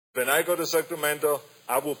When I go to Sacramento,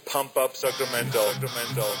 I will pump up Sacramento.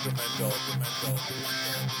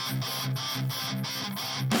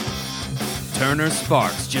 Turner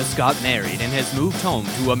Sparks just got married and has moved home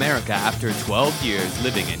to America after 12 years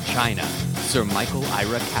living in China. Sir Michael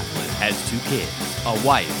Ira Kaplan has 2 kids, a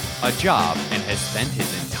wife, a job, and has spent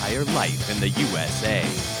his entire life in the USA.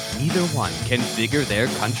 Neither one can figure their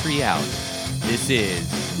country out. This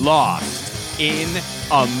is Lost in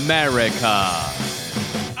America.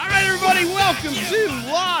 All right, everybody, welcome to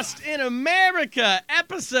Lost in America,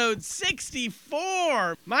 episode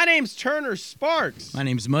 64. My name's Turner Sparks. My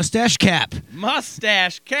name's Mustache Cap.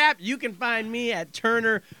 Mustache Cap. You can find me at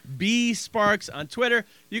Turner B Sparks on Twitter.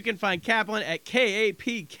 You can find Kaplan at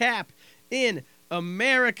KAP Cap in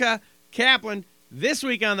America. Kaplan, this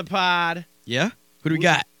week on the pod. Yeah? Who do we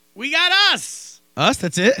got? We got us. Us?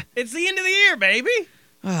 That's it? It's the end of the year, baby.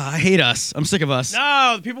 Oh, I hate us. I'm sick of us.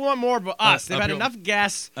 No, people want more but us. They've had people- enough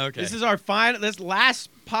guests. Okay. This is our this last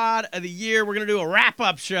pod of the year. We're going to do a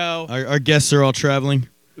wrap-up show. Our guests are all traveling.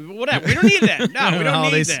 Whatever. We don't need them. No, we don't need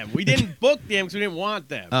Holidays. them. We didn't book them because we didn't want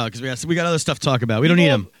them. Oh, because we got other stuff to talk about. We don't need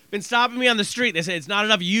People them. have been stopping me on the street. They say it's not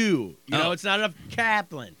enough you. You know, Oh. it's not enough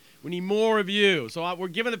Kaplan. We need more of you. So we're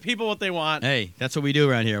giving the people what they want. Hey, that's what we do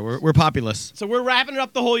around here. We're populous. So we're wrapping it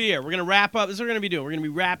up the whole year. We're going to wrap up. This is what we're going to be doing. We're going to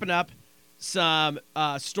be wrapping up some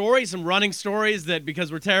stories, some running stories that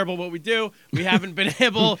because we're terrible at what we do, we haven't been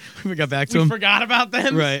able. We got back to We them. forgot about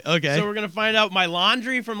them. Right, okay. So we're going to find out my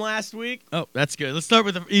laundry from last week. Oh, that's good. Let's start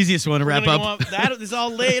with the easiest one to We're wrap gonna up. go on- that is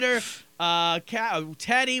all later.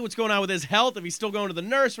 Teddy, what's going on with his health? If he's still going to the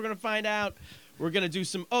nurse, we're going to find out. We're going to do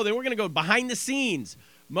some. Oh, then we're going to go behind the scenes.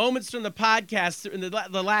 Moments from the podcast in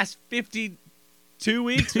the last 52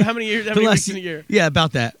 weeks. How many years? How many weeks in a year? Yeah,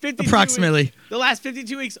 about that. 52 Approximately. weeks. The last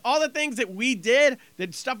 52 weeks. All the things that we did,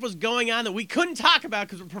 that stuff was going on that we couldn't talk about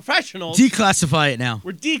because we're professionals. Declassify it now.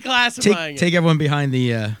 We're declassifying it. Take everyone behind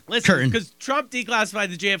the curtain. Because Trump declassified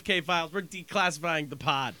the JFK files. We're declassifying the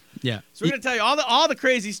pod. Yeah. So we're going to tell you all the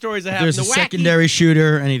crazy stories that happened. There's a The wacky, secondary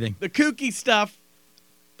shooter, anything. the kooky stuff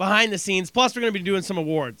behind the scenes. Plus, we're going to be doing some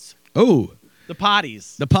awards. Oh, The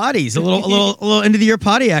potties. the potties. A little end of the year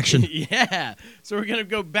potty action. Yeah. So we're going to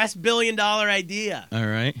go best $1 billion idea All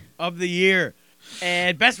right. of the year.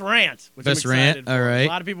 And best rant. Which Best I'm excited rant, for. all right. A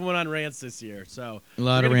lot of people went on rants this year. So A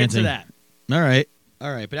lot we're of gonna ranting. get to that.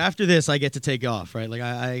 All right. But after this, I get to take off, right? Like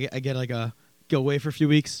I get like a go away for a few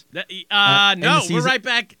weeks. No, end the we're season- right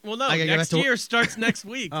back. Well, no, I gotta go next back to- year starts next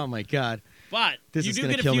week. Oh my God. But This you is do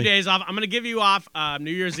gonna get a kill few me. days off. I'm going to give you off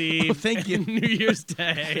New Year's Eve. thank you. and New Year's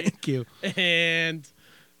Day. Thank you. And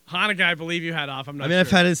Hanukkah, I believe you had off. I'm not I mean, sure.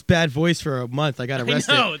 I've had this bad voice for a month. I got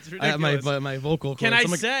arrested. know, it's I have ridiculous. my vocal Can cords. I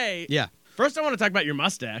I'm like- say? Yeah. First, I want to talk about your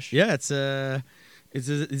mustache. Yeah. It's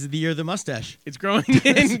the year of the mustache. It's growing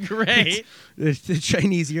in great. It's the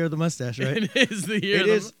Chinese year of the mustache, right? It is the year. It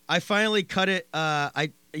is. I finally cut it. I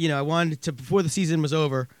wanted to before the season was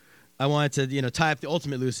over. I wanted to tie up the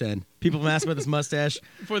ultimate loose end. People have asked about this mustache.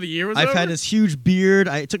 Before the year was I've over? had this huge beard.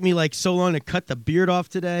 It took me like so long to cut the beard off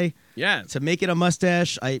today. Yeah. To make it a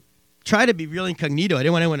mustache. I tried to be real incognito. I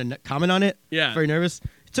didn't want anyone to comment on it. Yeah. Very nervous.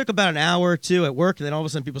 It took about an hour or two at work, and then all of a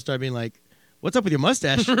sudden people started being like, "What's up with your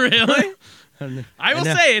mustache?" Really? And- I will and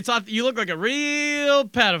now- say you look like a real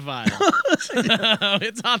pedophile.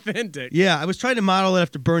 It's authentic. Yeah, I was trying to model it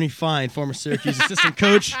after Bernie Fine, former Syracuse assistant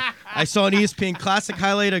coach. I saw an ESPN Classic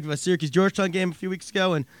highlight of a Syracuse-Georgetown game a few weeks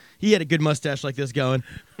ago, and he had a good mustache like this going.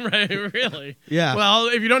 Right, really. Yeah. Well,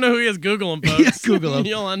 if you don't know who he is, Google him, folks. Yeah, Google him.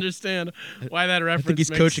 You'll understand why that I reference think he's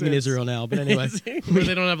makes coaching in sense. Israel now, but anyway. Is he? Where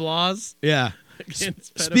they don't have laws Yeah.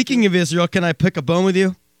 against pedophilia? Speaking of Israel, can I pick a bone with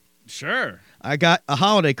you? Sure. I got a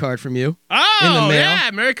holiday card from you. Oh, In the mail. yeah.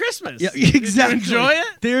 Merry Christmas. Yeah, Did exactly. you enjoy it?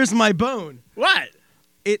 There's my bone. What?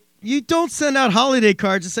 You don't send out holiday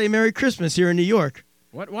cards to say Merry Christmas here in New York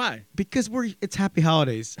What? Why? because it's Happy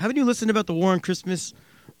Holidays. Haven't you listened about the war on Christmas?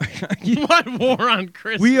 What war on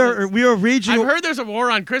Christmas? we are regional. I've heard there's a war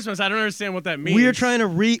on Christmas. I don't understand what that means. We are trying to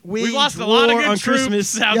wage We've lost a war lot of on good troops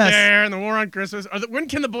Christmas out Yes. there in the war on Christmas. When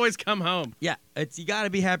can the boys come home? Yeah, you got to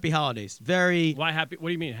be Happy Holidays. Very. Why happy? What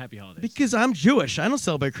do you mean happy holidays? Because I'm Jewish. I don't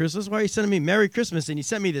celebrate Christmas. Why are you sending me Merry Christmas and you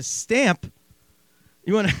sent me this stamp?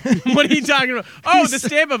 You want to? What are you talking about? Oh, the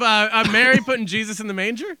stamp of Mary putting Jesus in the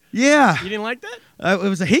manger? Yeah. You didn't like that? It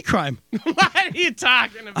was a hate crime. What are you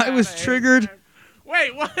talking about? I was triggered.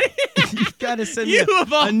 Wait, what? You've got to send me You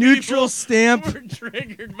of all a neutral people stamp. were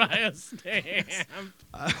triggered by a stamp.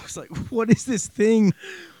 I was like, what is this thing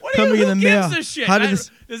What coming who in the gives mail? a shit? How did this?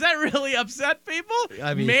 Does that really upset people?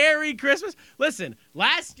 I mean- Merry Christmas. Listen,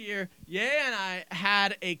 last year, Ye and I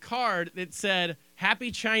had a card that said,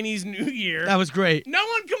 Happy Chinese New Year. That was great. No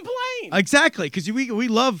one complained. Exactly, because we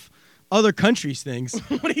love other countries' things.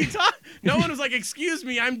 What are you talking? No one was like, "Excuse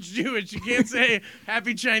me, I'm Jewish. You can't say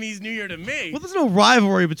Happy Chinese New Year to me." Well, there's no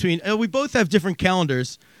rivalry between. We both have different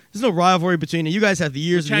calendars. There's no rivalry between. You guys have the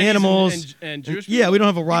years of the Chinese animals. and Jewish. Yeah, people? we don't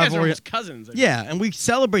have a You guys are rivalry. almost cousins. I think. Yeah, and we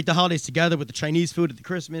celebrate the holidays together with the Chinese food at the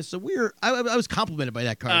Christmas. So I was complimented by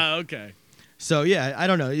that card. Oh, okay. So yeah, I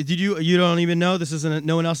don't know. Did you don't even know this isn't?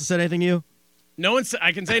 No one else has said anything to you. No one.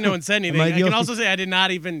 I can say no one said anything. Am I I the can only- also say I did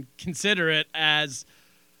not even consider it as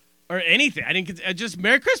or anything. I didn't. Just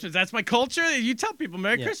Merry Christmas. That's my culture. You tell people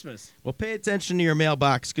Merry Yeah. Christmas. Well, pay attention to your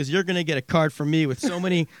mailbox because you're gonna get a card from me with so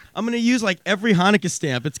many. I'm gonna use like every Hanukkah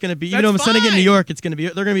stamp. It's gonna be, even That's though I'm sending it in New fine. York, it's gonna be.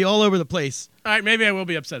 They're gonna be all over the place. All right, maybe I will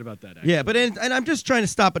be upset about that. Actually. Yeah, but and I'm just trying to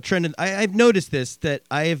stop a trend. And I've noticed this that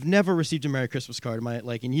I have never received a Merry Christmas card in my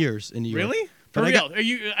in years in New York. Really? But For I real? got- Are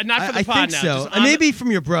you not for the I pod think now? so. Just And on the- maybe from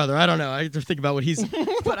your brother. I don't know. I have to think about what he's.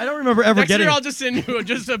 But I don't remember ever Next getting. year I'll just send you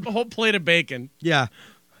just a whole plate of bacon. Yeah,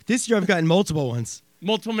 this year I've gotten multiple ones.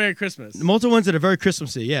 Multiple Merry Christmas. Multiple ones that are very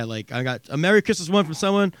Christmassy. Yeah, like I got a Merry Christmas one from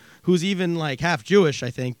someone who's even like half Jewish,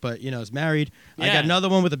 I think, but is married. I Yeah. got another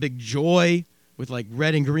one with a big joy with like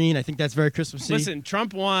red and green. I think that's very Christmassy. Listen,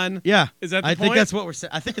 Trump won. Yeah, Is that the I think point? that's what we're.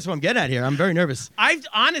 I think that's what I'm getting at here. I'm very nervous. I've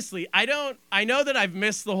honestly, I know that I've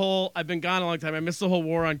missed the whole. I've been gone a long time. I missed the whole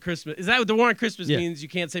war on Christmas. Is that what the war on Christmas Yeah. means? You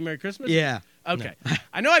can't say Merry Christmas? Yeah. Okay.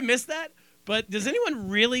 I know I missed that, but does anyone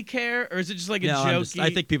really care, or is it just like a No, jokey? I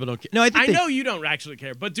think people don't care. No, I think I they- know you don't actually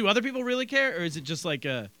care, but do other people really care, or is it just like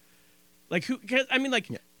a, like who? I mean, like.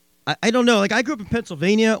 I don't know. Like I grew up in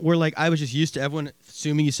Pennsylvania, where like I was just used to everyone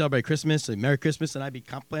assuming you celebrate Christmas, like Merry Christmas, and I'd be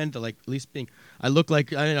complimented to like at least being. I look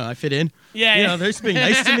like I don't know. I fit in. Yeah, You yeah. know, they're just being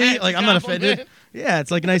nice to me. Like I'm not offended. Compliment. Yeah,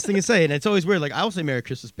 it's like a nice thing to say, and it's always weird. Like I'll say Merry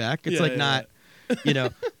Christmas back. It's Yeah, like yeah,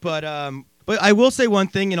 not, But I will say one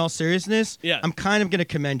thing in all seriousness. Yeah. I'm kind of gonna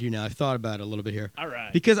commend you now. I've thought about it a little bit here. All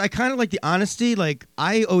right. Because I kind of like the honesty. Like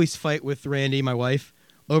I always fight with Randy, my wife,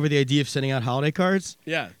 over the idea of sending out holiday cards.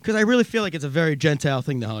 Yeah. Because I really feel like it's a very Gentile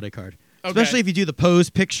thing, the holiday card. Okay. Especially if you do the pose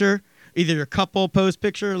picture, either your couple pose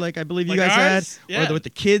picture, like I believe you Like guys ours? had, Yeah. or with the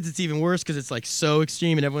kids, it's even worse because it's like so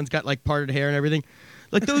extreme and everyone's got like parted hair and everything.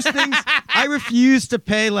 Like those things, I refuse to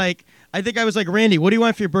pay. Like I think I was like, Randy, what do you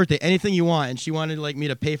want for your birthday? Anything you want. And she wanted like me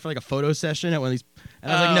to pay for like a photo session at one of these.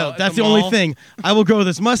 And I was like, Oh, no, at that's the the only mall? thing. I will grow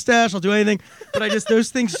this mustache. I'll do anything. But I just those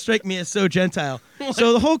things strike me as so Gentile.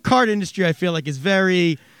 So the whole card industry, I feel like, is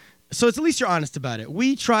very. So it's at least you're honest about it.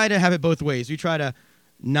 We try to have it both ways. We try to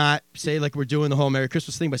not say like we're doing the whole Merry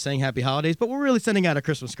Christmas thing by saying Happy Holidays, but we're really sending out a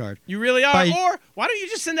Christmas card. You really are. By- Or why don't you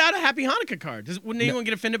just send out a Happy Hanukkah card? Wouldn't anyone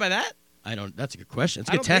get offended by that? I don't. That's a good question. It's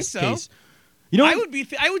a I good don't think test so. case. You know, I would be.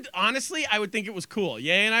 I would honestly. I would think it was cool.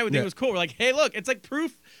 Yeah, and I would think Yeah. it was cool. We're like, hey, look, it's like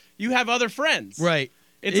proof you have other friends. right.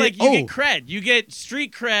 It's It- like you oh. get cred. You get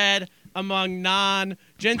street cred among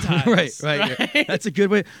non-Gentiles. right. That's a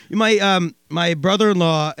good way. My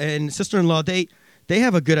brother-in-law and sister-in-law, they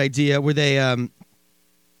have a good idea where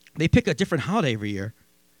they pick a different holiday every year,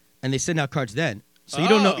 and they send out cards then. So you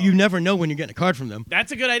don't know. Oh. You never know when you're getting a card from them.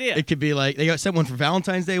 That's a good idea. It could be like they got sent one for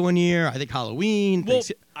Valentine's Day one year. I think Halloween. Well,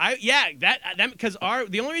 Thanks- that because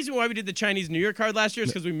the only reason why we did the Chinese New Year card last year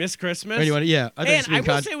is because we missed Christmas. Anyway, yeah. I think And it's I been will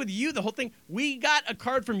cod- say with you, the whole thing, we got a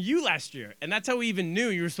card from you last year, and that's how we even knew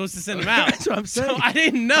you were supposed to send them out. That's what I'm saying. So I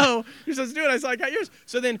didn't know you were supposed to do it. I saw I got yours.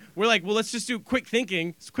 So then we're like, well, let's just do quick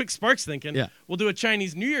sparks thinking. Yeah. We'll do a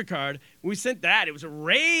Chinese New Year card. When we sent that. It was a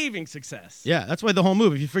raving success. Yeah, that's why the whole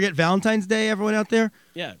move. If you forget Valentine's Day, everyone out there,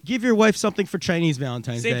 Yeah. give your wife something for Chinese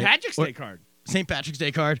Valentine's Day. St. Patrick's Or Day card. St. Patrick's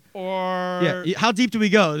Day card. Or Yeah. How deep do we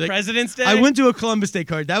go? Like, President's Day. I wouldn't do a Columbus Day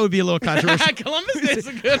card. That would be a little controversial. Columbus Day is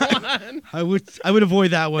a good one. I would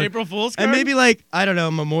avoid that one. April Fool's card. And maybe like I don't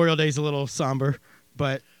know, Memorial Day's a little somber,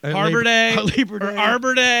 but Harbor Day, Labor Day, or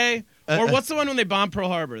Arbor Day, or Uh, what's the one when they bomb Pearl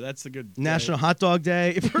Harbor? That's the good day. National Hot Dog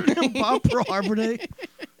Day. If we're gonna bomb Pearl Harbor Day,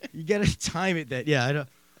 you gotta time it. That I don't.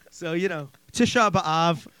 So Tisha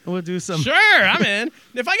B'av, we'll do some Sure, I'm in.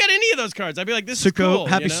 If I got any of those cards, I'd be like, this is Sukkot. cool.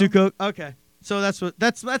 Happy you know? Sukkot. Okay, so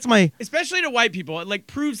that's my. Especially to white people, it like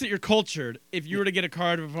proves that you're cultured if you were to get a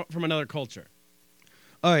card from another culture.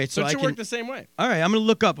 All right, so So it I should can. work the same way. All right, I'm gonna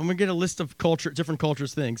look up. I'm gonna get a list of different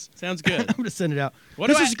cultures things. Sounds good. I'm gonna send it out. What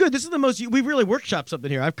This do is good. This is the most. We've really workshopped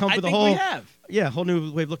something here. I've come I with a think whole. we have. Yeah, whole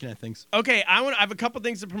new way of looking at things. Okay, I have a couple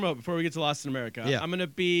things to promote before we get to Lost in America. Yeah. I'm going to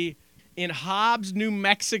be in Hobbs, New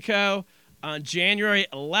Mexico on January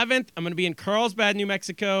 11th. I'm going to be in Carlsbad, New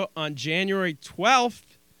Mexico on January 12th.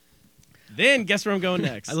 Then guess where I'm going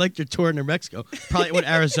next? I like your tour in New Mexico. Probably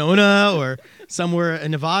Arizona or somewhere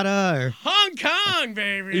in Nevada or. Hong Kong, Are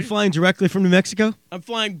baby. you flying directly from New Mexico? I'm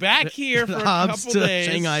flying back here for a Hobbs couple to days.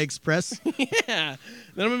 Shanghai Express. Yeah. Then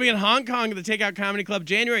I'm going to be in Hong Kong at the Takeout Comedy Club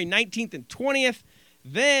January 19th and 20th.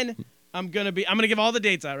 Then I'm going to give all the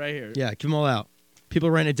dates out right here. Yeah, give them all out. People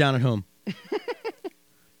are writing it down at home.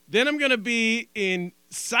 Then I'm going to be in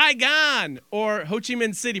Saigon or Ho Chi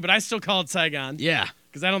Minh City, but I still call it Saigon. Yeah.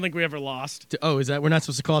 Because I don't think we ever lost. Oh, is that we're not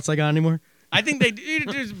supposed to call it Saigon anymore? I think they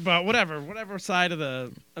do, but whatever side of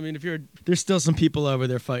the. I mean, if you're. There's still some people over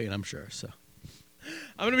there fighting, I'm sure. So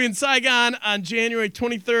I'm going to be in Saigon on January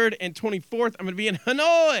 23rd and 24th. I'm going to be in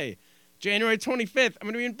Hanoi January 25th. I'm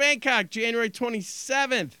going to be in Bangkok January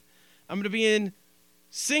 27th. I'm going to be in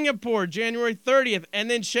Singapore January 30th,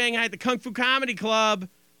 and then Shanghai at the Kung Fu Comedy Club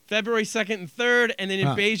February 2nd and 3rd, and then in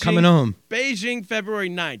Beijing. Coming home. Beijing February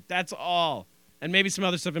 9th. That's all. And maybe some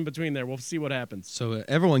other stuff in between there. We'll see what happens. So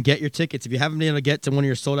everyone, get your tickets. If you haven't been able to get to one of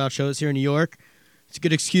your sold-out shows here in New York, it's a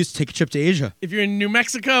good excuse to take a trip to Asia. If you're in New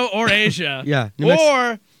Mexico or Asia. Yeah.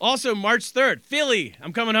 Or also March 3rd, Philly.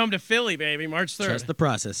 I'm coming home to Philly, baby, March 3rd. Trust the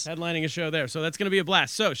process. Headlining a show there. So that's going to be a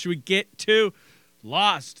blast. So should we get to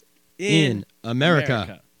Lost in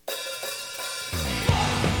America.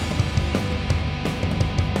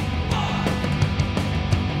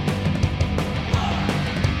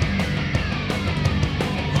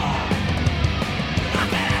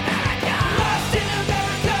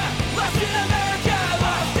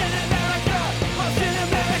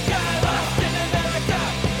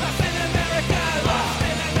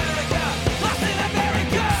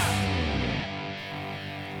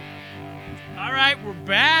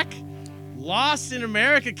 Back. Lost in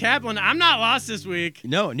America, Kaplan. I'm not lost this week.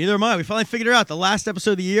 No, neither am I. We finally figured it out. The last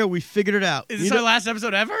episode of the year, we figured it out. Is this our last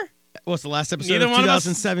episode ever? Well, it's the last episode Neither of one of us-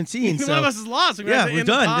 2017. Neither so one of us is lost. yeah, we're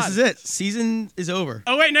done. This is it. Season is over.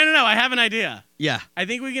 Oh, wait, no. I have an idea. Yeah. I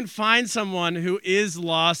think we can find someone who is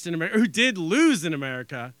lost in America, who did lose in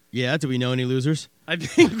America. Yeah, do we know any losers? I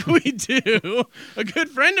think we do. A good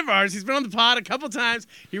friend of ours. He's been on the pod a couple times.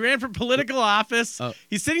 He ran for political office. Oh.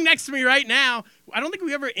 He's sitting next to me right now. I don't think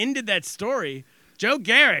we ever ended that story. Joe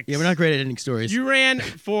Garrick. Yeah, we're not great at ending stories. You ran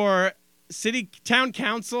for town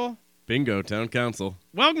council. Bingo, town council.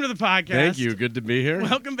 Welcome to the podcast. Thank you. Good to be here.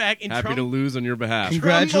 Welcome back. In Happy to lose on your behalf.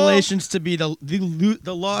 Congratulations to be the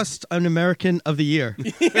lost American of the year.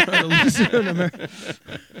 The loser in America.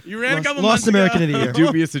 You ran a couple Lost months American ago. of the year.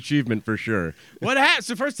 Dubious achievement for sure. What happened?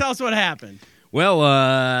 So first, tell us what happened. Well,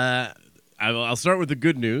 I'll start with the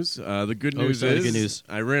good news. The good news sorry, is good news.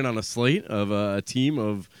 I ran on a slate of a team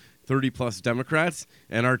of 30-plus Democrats,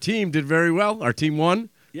 and our team did very well. Our team won.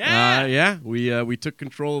 Yeah. We took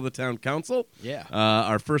control of the town council. Yeah.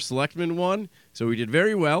 Our first selectman won, so we did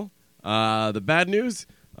very well. The bad news,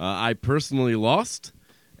 I personally lost.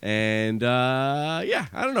 And, I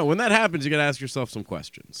don't know. When that happens, you got to ask yourself some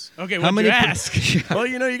questions. Okay, How what many you ask? Well,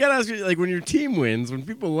 you got to ask, like, when your team wins, when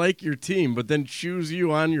people like your team, but then choose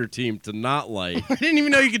you on your team to not like. I didn't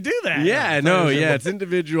even know you could do that. It's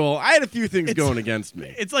individual. I had a few things going against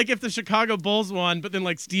me. It's like if the Chicago Bulls won, but then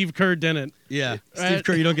like Steve Kerr didn't. Yeah. Right. Steve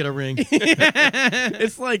Kerr, you don't get a ring.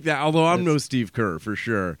 It's like that, although I'm no Steve Kerr, for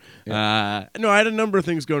sure. No, I had a number of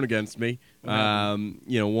things going against me.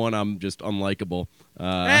 One, I'm just unlikable.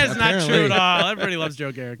 That's not apparently. true at all. Everybody loves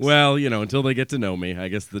Joe Garrick. Well, until they get to know me. I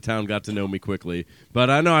guess the town got to know me quickly. But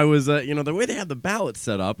I know I was, the way they had the ballot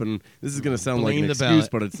set up, and this is going to sound like Blame an the excuse,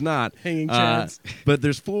 ballot. but it's not. Hanging chads. But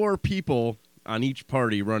there's 4 people on each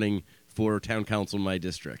party running for town council in my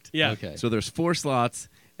district. Yeah. Okay. So there's 4 slots,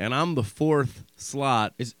 and I'm the 4th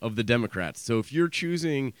slot of the Democrats. So if you're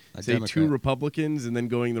choosing, A say, 2 Democrat. Republicans and then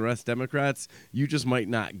going the rest Democrats, you just might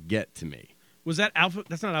not get to me. Was that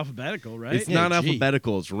that's not alphabetical, right? It's Yeah, not gee.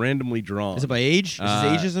 alphabetical. It's randomly drawn. Is it by age? Is this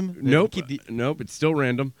ageism? Nope. Keep the- Nope. It's still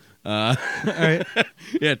random. all right.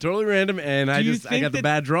 Yeah, totally random. And I you got think the that-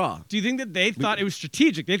 bad draw. Do you think that they thought it was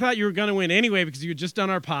strategic? They thought you were going to win anyway because you had just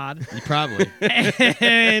done our pod. Probably.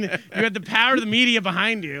 And you had the power of the media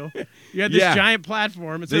behind you. You had this Yeah. giant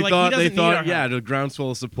platform. And so They like, thought, he doesn't need our help. the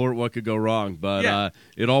groundswell of support. What could go wrong? But Yeah.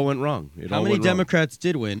 it all went wrong. It How all many went wrong. Democrats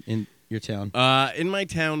did win in your town? In my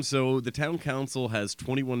town, so the town council has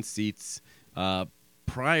 21 seats.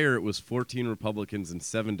 Prior, it was 14 Republicans and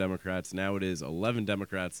 7 Democrats. Now it is 11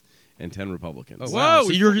 Democrats and 10 Republicans. Oh, Whoa, wow.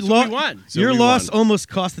 So your we won. So your we loss won. almost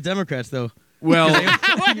cost the Democrats, though. Well,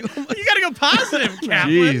 What? You got to go positive, Kaplan.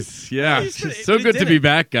 jeez, yeah. You said- So we good did to be it.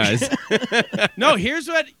 back, guys. No, here's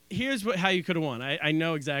how you could have won. I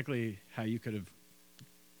know exactly how you could have.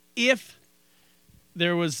 If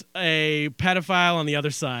there was a pedophile on the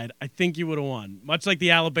other side, I think you would have won. Much like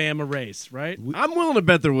the Alabama race, right? I'm willing to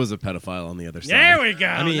bet there was a pedophile on the other side. There we go.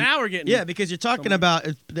 I mean, now we're getting. Yeah, because you're talking about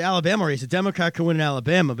the Alabama race. A Democrat can win in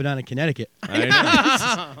Alabama, but not in Connecticut. I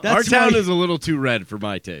know. That's Our town why- is a little too red for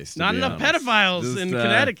my taste. to Not be enough honest. pedophiles Just, in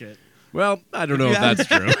Connecticut. Well, I don't know if Yeah. that's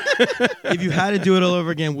true. If you had to do it all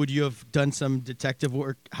over again, would you have done some detective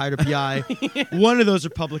work, hired a PI? One of those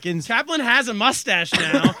Republicans. Kaplan has a mustache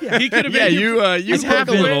now. He could have yeah, been you he's look a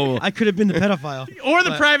halfway. little. I could have been the pedophile. or the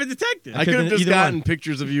but- private detective. I could have been just either gotten one.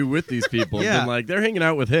 pictures of you with these people and Yeah. been like, they're hanging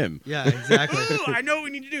out with him. Yeah, exactly. Ooh, I know what we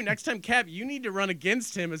need to do. Next time, Cap, you need to run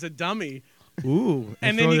against him as a dummy. Ooh,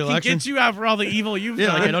 And throw then he the can election? get you out for all the evil you've Yeah,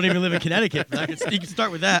 done. like I don't even live in Connecticut. You can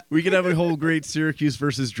start with that. We could have a whole great Syracuse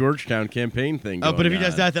versus Georgetown campaign thing. Oh, but if he going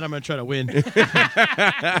does on. that, then I'm going to try to win. By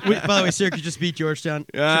the way, Syracuse just beat Georgetown.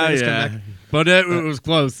 Ah, Should I just come yeah. back? But it was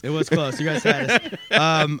close. It was close. You guys had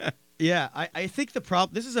us. Yeah, I think the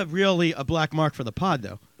problem. This is a black mark for the pod,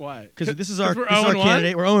 though, Why? because this is our, we're this is our 0-1?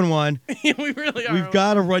 candidate. We're 0-1. we really are. We've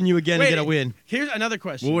got to run you again Wait, and get a win. Here's another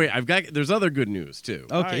question. Well, wait, there's other good news, too.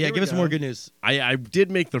 Okay, right, yeah, here give we us some go. more good news. I did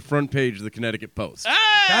make the front page of the Connecticut Post. Hey!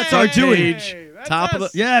 That's our doing. That's Top of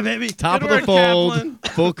us. the- Yeah, baby. Top Good of the work, fold, Kaplan.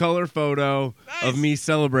 full color photo Nice. of me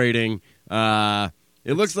celebrating.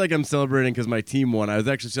 It looks like I'm celebrating because my team won. I was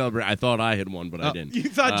actually celebrating. I thought I had won, but I didn't. You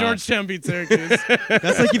thought Georgetown beat Syracuse.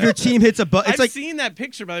 That's like if your team hits a it's I've like seen that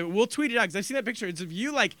picture, by the way. We'll tweet it out because I've seen that picture. It's of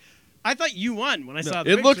you like, I thought you won when I saw the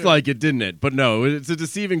It picture. looked like it, didn't it? But no, it's a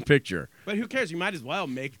deceiving picture. But who cares? You might as well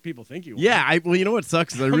make people think you won. Yeah, well, you know what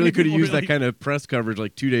sucks is I How really many could have people used really- that kind of press coverage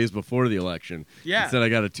like 2 days before the election. Yeah. Instead, I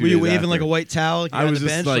got it 2 were days you waving after. like a white towel? Like I on was the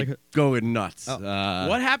just bench, like going nuts. Oh.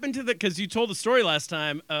 What happened to the? Because you told the story last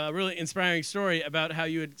time, a really inspiring story about how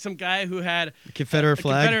you had some guy who had Confederate a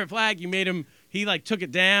flag. Confederate flag. You made him. He like took it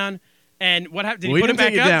down, and what happened? Did Well, he put it didn't back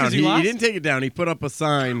take it up down. because He you lost? didn't take it down. He put up a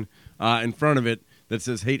sign in front of it that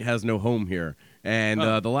says "Hate has no home here." And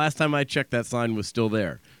the last time I checked, that sign was still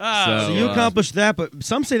there. Oh. So you accomplished that, but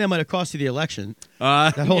some say that might have cost you the election.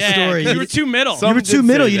 That whole Yeah, story. you were too middle. Some You were did too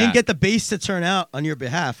middle. say You didn't that. get the base to turn out on your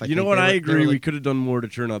behalf. You know what? I agree. We could have done more to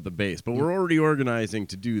turn out the base, but we're already organizing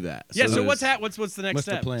to do that. yeah. So there's- what's the next What's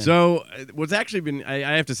the step? plan? So what's actually been, I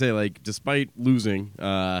have to say, like, despite losing,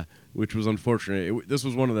 which was unfortunate, this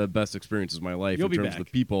was one of the best experiences of my life You'll in be terms back. of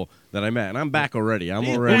the people that I met. And I'm back already. I'm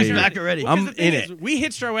He's already back already. Because I'm the thing in is, it. we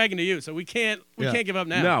hitched our wagon to you, so we can't give up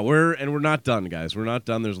now. No, we're not done, guys. We're not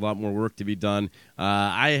done. There's a lot more work to be done.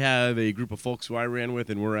 I have a group of folks who I ran with,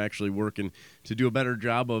 and we're actually working to do a better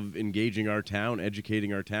job of engaging our town,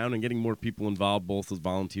 educating our town, and getting more people involved, both as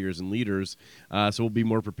volunteers and leaders. So we'll be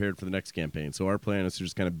more prepared for the next campaign. So our plan is to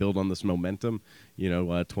just kind of build on this momentum.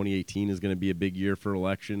 2018 is going to be a big year for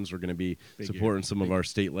elections. We're going to be supporting some of our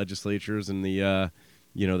state legislatures in the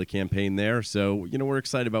the campaign there. So, we're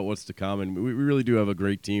excited about what's to come, and we really do have a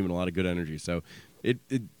great team and a lot of good energy. So it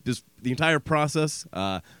just the entire process,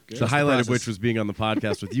 the highlight of which was being on the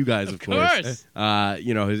podcast with you guys, of course.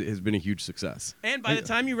 has been a huge success. And by the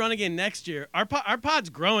time you run again next year, our pod's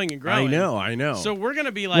growing and growing. I know. So we're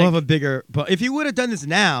gonna be like, we'll have a bigger. But if you would have done this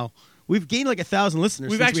now, we've gained like 1,000 listeners.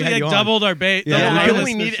 we've since actually we had like you on. doubled our bait. Yeah, doubled and our I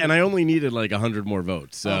only listeners. needed like 100 more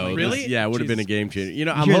votes. So Oh, really? it would have been a Jesus. game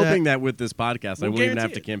changer. I'm hear hoping that with this podcast, I We'll won't even have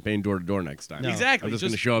guarantee to it. campaign door to door next time. No. Exactly. I'm just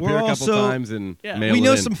going to Just- show up We're here a couple also- times and Yeah. mail We it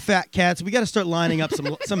know in. some fat cats. We got to start lining up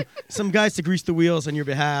some guys to grease the wheels on your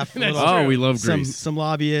behalf. That's Oh, true. we love some grease. some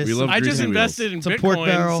lobbyists. We love I just greasy wheels. invested in Some Bitcoin, pork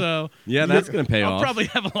barrel. so Yeah, that's going to pay I'll off. probably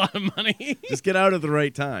have a lot of money. Just get out at the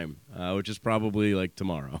right time, which is probably like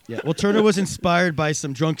tomorrow. Yeah. Well, Turner was inspired by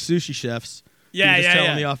some drunk sushi chefs. Yeah, He was just yeah,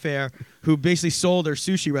 telling me yeah. off air, who basically sold their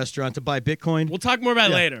sushi restaurant to buy Bitcoin. We'll talk more about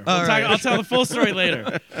it Yeah. later. All right. I'll tell the full story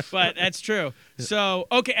later. But that's true. So,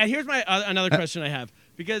 okay, and here's my another question I have.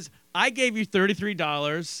 Because I gave you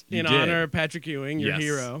 $33 in You did. honor of Patrick Ewing, your Yes.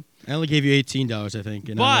 hero. I only gave you $18, I think.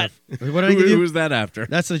 in But- honor of- what did I give Who you? was that after?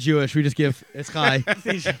 That's the Jewish. We just give. It's high.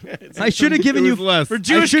 It's I should have given It you was less. for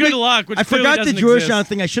Jewish shoulda- good luck, which I clearly forgot the doesn't Georgetown exist.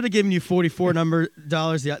 thing. I should have given you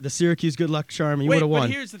 $44 the Syracuse good luck charm, and you Wait, would have but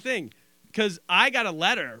won. here's the thing. Because I got a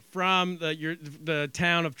letter from the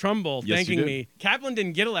town of Trumbull Yes, you thanking did. me. Kaplan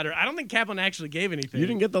didn't get a letter. I don't think Kaplan actually gave anything. You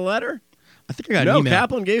didn't get the letter? I think I got No, an email.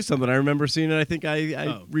 Kaplan gave something. I remember seeing it. I think I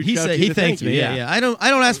Oh. reached He out said to you he to thanked thank me. you. Yeah. I don't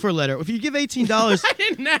ask for a letter. If you give $18, I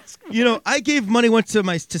didn't ask. I gave money once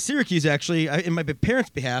to Syracuse actually in my parents'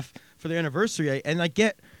 behalf for their anniversary, and I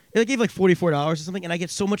gave like $44 or something, and I get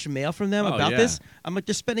so much mail from them Oh, about yeah. this. I'm like,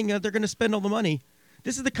 they're going to spend all the money.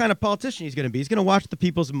 this is the kind of politician he's going to be. He's going to watch the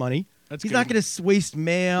people's money. That's he's good. not going to waste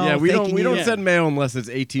mail. Yeah, we thanking don't you. send mail unless it's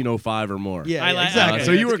 1805 or more. Yeah, I like- exactly. okay,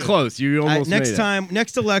 So you that's were good. close. You almost Next made time,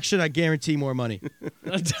 next election, I guarantee more money.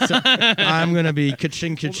 So I'm going to be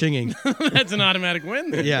ka-ching, ka-chinging. That's an automatic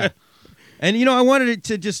win. Then. Yeah. And, I wanted it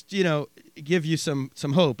to just, give you some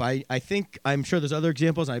hope. I'm sure there's other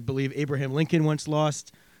examples. I believe Abraham Lincoln once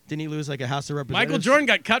lost. Didn't he lose like a House of Representatives? Michael Jordan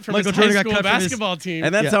got cut from Michael his Jordan high got school cut from his- basketball team.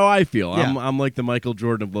 And that's Yeah. how I feel. Yeah. I'm like the Michael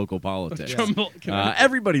Jordan of local politics.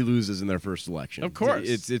 Everybody loses in their first election. Of course.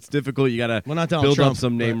 It's difficult. You got to Well, not Donald build Trump, up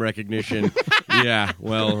some name but- recognition. Yeah,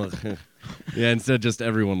 well, yeah, instead just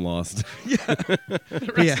everyone lost.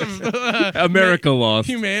 Yeah. America lost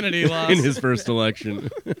Humanity lost. in his first election.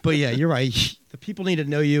 But yeah, you're right. The people need to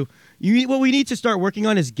know you. What we need to start working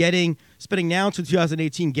on is spending now until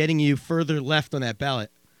 2018, getting you further left on that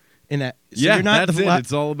ballot. In that, so Yeah, you're not that's the it.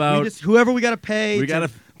 It's all about- whoever we got to pay. We to gotta-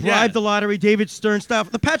 bribe yeah. the lottery. David Stern stuff.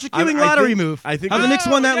 The Patrick I Ewing lottery think- move. I think how the that- Knicks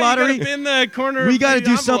won that Yeah, lottery. You gotta bin the corner We of got to the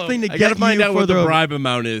do envelope. something to I get got to find you out what further the over. bribe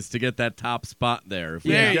amount is to get that top spot there. If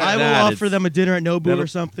we Yeah, get yeah. I will that, offer it's- them a dinner at Nobu that'll- or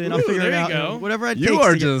something. I'll Ooh, figure it there you out. go. Whatever I You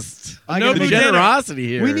are to get- just I Nobu gotta dinner. make it. generosity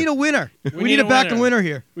here. We need a winner. We need to back a winner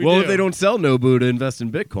here. We well, do. if they don't sell Nobu to invest in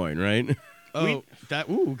Bitcoin, right? Oh,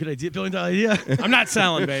 good idea. $1 billion idea. I'm not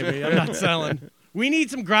selling, baby. I'm not selling. We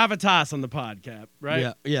need some gravitas on the pod, Cap, right?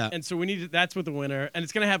 Yeah, yeah. And so we need that's with the winner, and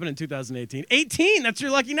it's going to happen in 2018. 18, that's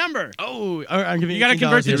your lucky number. Oh, all right, I'm giving You got to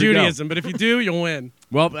convert to $18 here. We go. Judaism, but if you do, you'll win.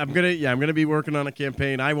 Well, I'm gonna be working on a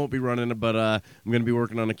campaign. I won't be running it, but I'm gonna be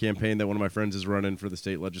working on a campaign that one of my friends is running for the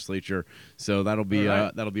state legislature. So that'll be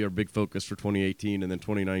All right. our big focus for 2018, and then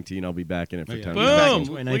 2019 I'll be back in it for yeah. 10 Boom. Back in Boom!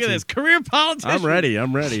 2019. Look at this career politician. I'm ready.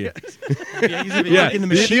 I'm ready. Yeah, he's gonna be Yeah, like in the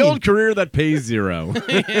the machine. old career that pays zero,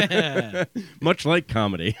 Yeah. much like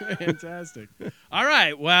comedy. Fantastic. All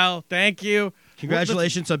right. Well, thank you.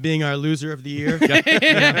 Congratulations on being our loser of the year.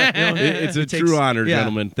 It's a It takes- true honor, yeah.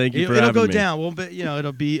 gentlemen. Thank you for It'll having go me. down. Well, but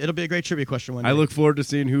it'll be a great trivia question one day. I look forward to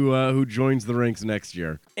seeing who joins the ranks next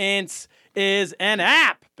year. Ints is an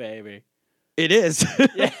app, baby. It is.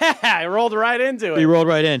 Yeah, I rolled right into We it. rolled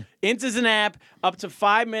right in. Ints is an app, up to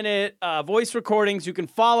 5-minute voice recordings. You can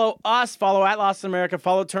follow us, follow at Lost in America,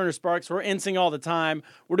 follow Turner Sparks. We're intsing all the time.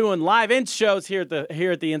 We're doing live Ints shows here at the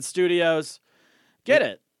Ints studios. Get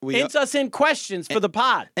it? we- Ints us in questions for the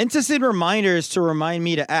pod. Entis in reminders to remind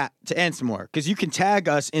me to ent more because you can tag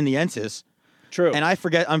us in the Entis. True. And I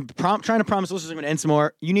forget. I'm trying to promise listeners I'm going to ent some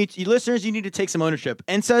more. You listeners, you need to take some ownership.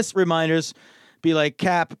 Entis reminders. Be like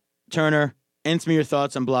Cap, Turner. Ent me your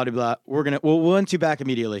thoughts on blah blah blah. We'll ent you back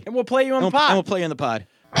immediately. and we'll play you on the And pod. we'll play you in the pod.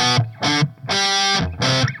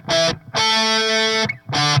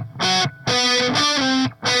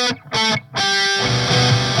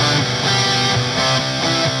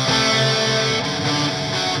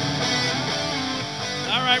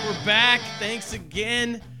 All right, we're back. Thanks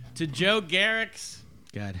again to Joe Garrix.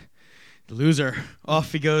 God, the loser.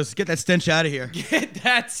 Off he goes. Get that stench out of here. Get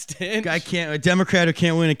that stench. Guy can't. A Democrat who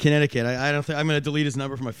can't win in Connecticut. I don't think I'm going to delete his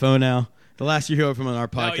number from my phone now. The last you hear from him on our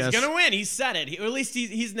No, podcast. he's gonna win. He said it. Or at least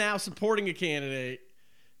he's now supporting a candidate.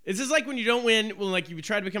 It's just like when you don't win, when like you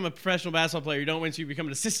try to become a professional basketball player, you don't win, so you become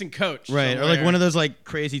an assistant coach. Right, or like one of those like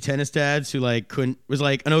crazy tennis dads who like was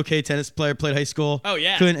like an okay tennis player, played high school. Oh,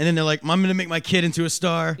 yeah. and then they're like, I'm gonna make my kid into a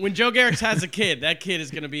star. When Joe Garrix has a kid, that kid is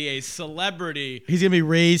gonna be a celebrity. He's gonna be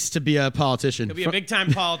raised to be a politician. He'll be a big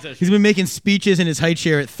time politician. He's been making speeches in his high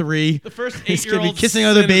chair at 3. The first He's gonna be 8-year-old kissing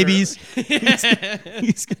other senator. babies.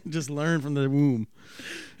 He's gonna just learn from the womb.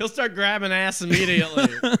 He'll start grabbing ass immediately.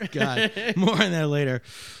 God, more on that later.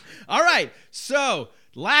 All right, so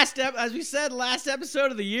as we said, last episode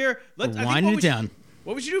of the year. I think Winding what it down.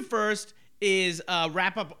 What we should do first is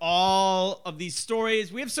wrap up all of these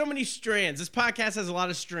stories. We have so many strands. This podcast has a lot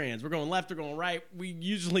of strands. We're going left, we're going right. We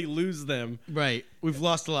usually lose them. Right, we've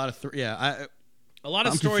lost a lot of. A lot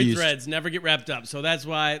of I'm story confused. threads never get wrapped up, so that's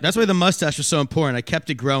why. That's why the mustache was so important. I kept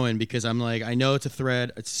it growing because I'm like, I know it's a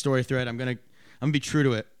thread, it's a story thread. I'm gonna be true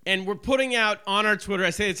to it. And we're putting out on our Twitter, I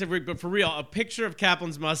say this every week, but for real, a picture of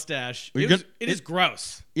Kaplan's mustache. It is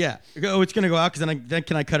gross. Yeah. Oh, it's gonna go out because then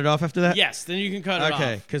can I cut it off after that? Yes, then you can cut it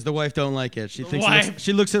Okay, off. because the wife don't like it. She thinks wife-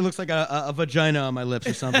 it looks like a vagina on my lips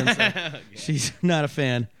or something. So she's not a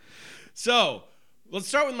fan. So, let's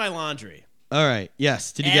start with my laundry. All right.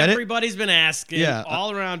 Yes. Did you get it? Everybody's been asking Yeah.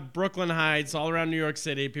 all around Brooklyn Heights, all around New York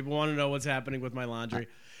City. People want to know what's happening with my laundry.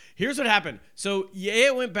 Here's what happened. So,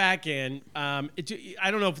 it went back in. I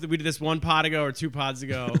don't know if we did this one pod ago or 2 pods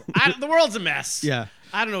ago. The world's a mess. Yeah.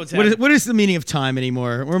 I don't know what's happening. What is the meaning of time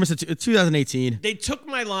anymore? We're almost at 2018. They took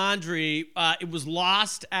my laundry. It was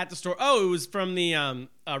lost at the store. Oh, it was from the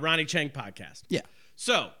Ronnie Chang podcast. Yeah.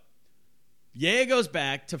 So, Yaya goes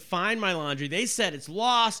back to find my laundry. They said it's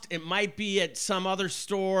lost. It might be at some other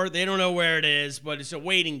store. They don't know where it is, but it's a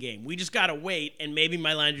waiting game. We just got to wait, and maybe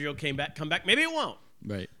my laundry will come back. Maybe it won't.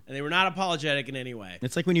 Right. And they were not apologetic in any way.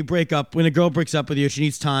 It's like when you break up, when a girl breaks up with you, she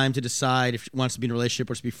needs time to decide if she wants to be in a relationship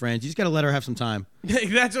or to be friends. You just got to let her have some time.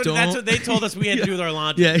 that's what they told us we had to do with our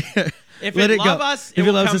laundry. Yeah. If Let it go. loves us, If it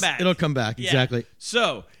will loves come us, back. it'll come back. Yeah. Exactly.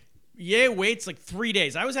 So, waits like 3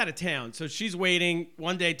 days. I was out of town, so she's waiting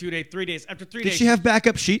 1 day, 2 days, 3 days. After 3 days, Did she have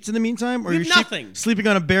backup sheets in the meantime? Or We have you're nothing. sleeping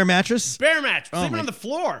on a bare mattress? bare match Oh sleeping my- on the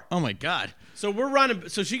floor. Oh my God. So we're running.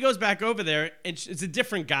 So she goes back over there, and it's a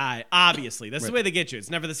different guy. Obviously, that's the Right. way they get you.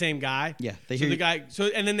 It's never the same guy. Yeah, they So hear the you- guy. So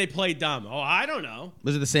and then they play dumb. Oh, I don't know.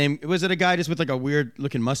 Was it the same? Was it a guy just with like a weird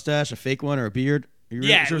looking mustache, a fake one, or a beard?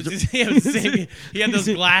 Yeah, it was the same. He had those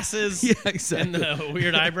glasses. Yeah, exactly. And the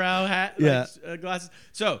weird eyebrow hat. Yeah. Glasses.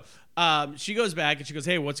 So. She goes back and she goes,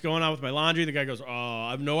 "Hey, what's going on with my laundry?" The guy goes, "Oh,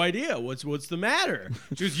 I have no idea. What's the matter?"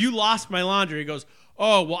 She goes, "You lost my laundry." He goes,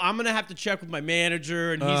 "Oh, well, I'm gonna have to check with my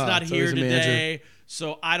manager, and he's not so here he's a manager. today,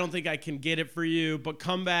 so I don't think I can get it for you. But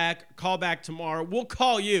call back tomorrow. We'll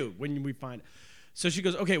call you when we find it." So she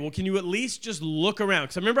goes, "Okay, well, can you at least just look around?"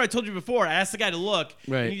 Because I remember I told you before, I asked the guy to look,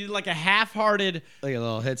 Right. and he did like a half-hearted, Like a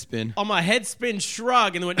little head spin. on my head spin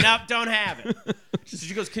shrug, and then went, "Nope, don't have it." So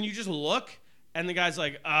she goes, "Can you just look?" And the guy's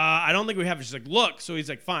like, I don't think we have it. She's like, "Look." So he's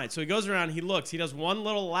like, "Fine." So he goes around, he looks, he does one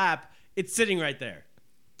little lap. It's sitting right there.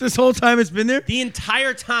 This whole time it's been there? The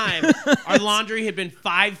entire time, our laundry had been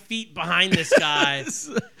 5 feet behind this guy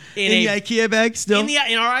In the IKEA bag still?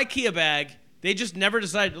 in our IKEA bag. They just never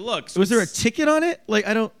decided to look. So Was there a it's- ticket on it? Like,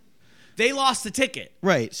 I don't. They lost the ticket.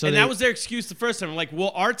 Right. So and they- that was their excuse the first time. I'm like,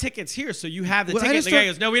 "Well, our ticket's here, so you have the Well, I ticket." just The guy don't-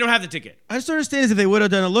 goes, "No, we don't have the ticket." I just don't understand is if they would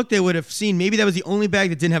have done a look, they would have seen maybe that was the only bag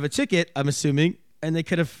that didn't have a ticket, I'm assuming, and they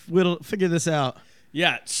could have figured this out.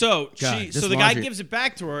 Yeah. So God, this so the guy laundry- gives it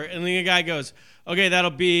back to her, and the guy goes, "Okay,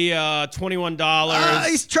 that'll be $21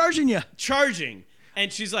 He's charging you. charging."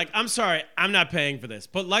 And she's like, "I'm sorry, I'm not paying for this."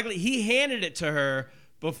 But luckily, he handed it to her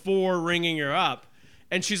before ringing her up,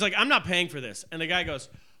 and she's like, "I'm not paying for this." And the guy goes,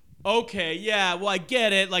 "Okay, yeah, well, I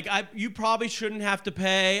get it. Like, you probably shouldn't have to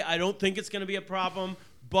pay. I don't think it's going to be a problem.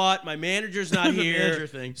 But my manager's not The here, manager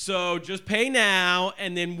thing. so just pay now,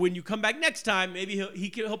 and then when you come back next time, maybe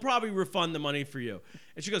he'll probably refund the money for you."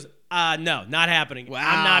 And she goes, "No, not happening.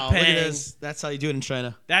 I'm not Look at paying." this. That's how you do it in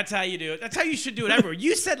China. That's how you do it. That's how you should do it everywhere.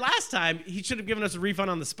 You said last time he should have given us a refund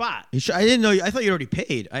on the spot. I didn't know. I thought you'd already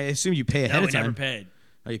paid. I assumed you pay ahead No, of we time. never paid.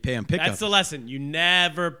 Oh, you pay on pickup. That's the lesson. You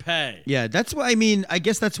never pay. Yeah, that's why. I mean, I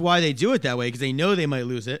guess that's why they do it that way because they know they might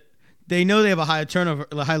lose it. They know they have a high turnover,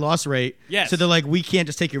 a high loss rate. Yes. So they're like, we can't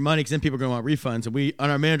just take your money because then people are going to want refunds,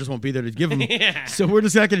 and our managers won't be there to give them. Yeah. So we're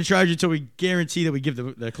just not going to charge you until we guarantee that we give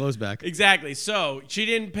the clothes back. Exactly. So she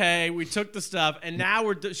didn't pay. We took the stuff, and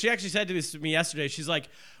now she actually said to me yesterday. She's like,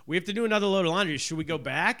 "We have to do another load of laundry. Should we go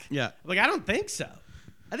back?" Yeah. I'm like, I don't think so.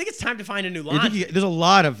 I think it's time to find a new I think laundry. there's a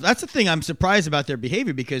lot of. That's the thing I'm surprised about their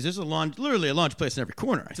behavior because there's literally a laundry place in every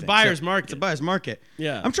corner. It's a buyer's market. It's a buyer's market.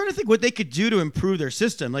 Yeah. I'm trying to think what they could do to improve their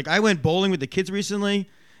system. Like I went bowling with the kids recently,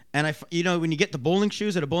 and when you get the bowling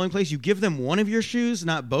shoes at a bowling place, you give them one of your shoes,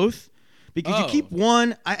 not both, because you Oh. keep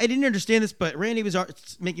one. I didn't understand this, but Randy was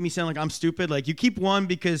making me sound like I'm stupid. Like you keep one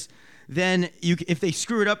because then if they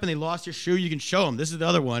screw it up and they lost your shoe, you can show them this is the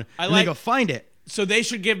other one, and they go find it. So they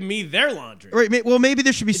should give me their laundry. Right. Well, maybe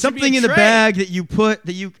there should be should something be a in the tray. bag that you put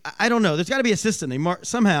I don't know. There's got to be a system.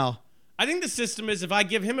 Somehow. I think the system is if I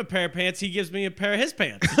give him a pair of pants, he gives me a pair of his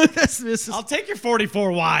pants. This is I'll take your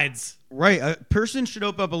 44 wides. right. A person should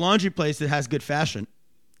open up a laundry place that has good fashion.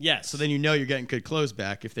 Yes. So then you know you're getting good clothes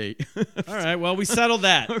back if they. All right. Well, we settled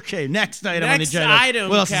that. Okay. Next item on the Next agenda. item,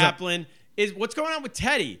 What else is up? Kaplan, is what's going on with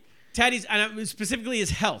Teddy. Teddy's, and specifically his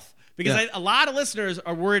health. Because Yeah. a lot of listeners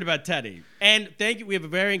are worried about Teddy. And thank you. We have a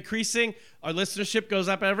very increasing. Our listenership goes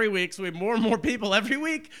up every week. So we have more and more people every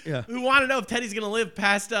week Yeah. who want to know if Teddy's going to live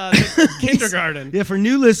past kindergarten. Yeah. For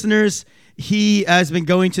new listeners, he'd been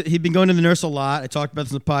going to the nurse a lot. I talked about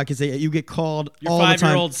this in the podcast. You get called Your all the time.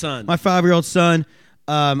 5-year-old son. My 5-year-old son.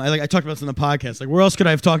 I talked about this in the podcast. Like where else could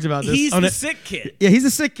I have talked about this? He's On the it? sick kid. Yeah, he's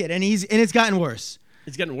a sick kid, and it's gotten worse.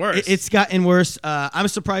 It's getting worse. It's gotten worse. I'm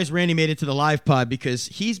surprised Randy made it to the live pod because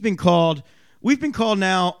he's been called. We've been called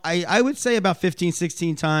now, I would say about 15,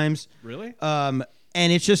 16 times. Really? And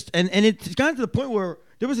it's just and it's gotten to the point where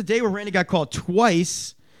there was a day where Randy got called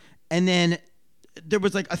twice, and then there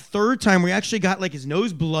was like a third time where he actually got like his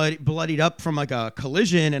nose bloodied up from like a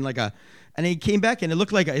collision and he came back and it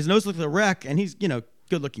looked like his nose looked like a wreck, and he's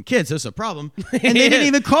good-looking kids. That's a problem. And they didn't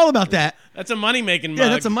even call about that. That's a money-making mug. Yeah,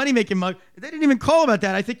 that's a money-making mug. They didn't even call about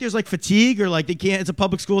that. I think there's like fatigue or like they can't. It's a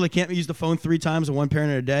public school. They can't use the phone 3 times with one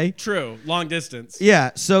parent a day. True. Long distance.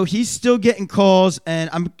 Yeah, so he's still getting calls, and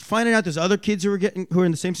I'm finding out there's other kids who are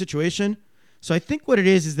in the same situation. So I think what it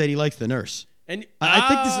is that he likes the nurse. And I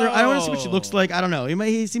think this. I don't know what she looks like. I don't know.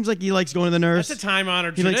 He seems like he likes going to the nurse. That's a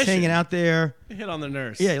time-honored He tradition. likes hanging out there. Hit on the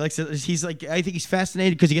nurse. Yeah, he likes it. He's like, I think he's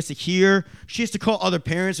fascinated because he gets to hear. She has to call other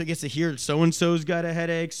parents, so he gets to hear so and so's got a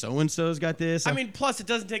headache, so and so's got this. I mean, plus it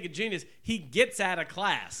doesn't take a genius. He gets out of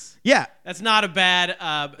class. yeah. That's not a bad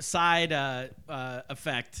side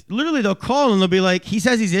effect. Literally, they'll call and they'll be like, he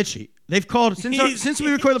says he's itchy. They've called He's since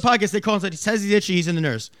we recorded the podcast. They call and said he says he's itchy. He's in the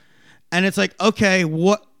nurse, and it's like, okay,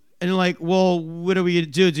 what? And like, well, what are we gonna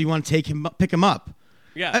do? Do you want to pick him up?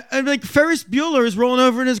 Yeah. And like Ferris Bueller is rolling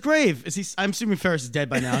over in his grave. I'm assuming Ferris is dead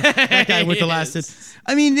by now. That guy with the last.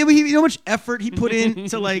 I mean, you know how much effort he put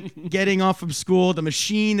into like getting off from school, the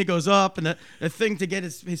machine that goes up, and the thing to get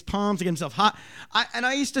his palms to get himself hot.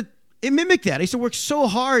 I used to. It mimicked that. I used to work so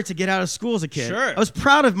hard to get out of school as a kid. Sure. I was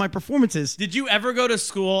proud of my performances. Did you ever go to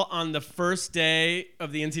school on the first day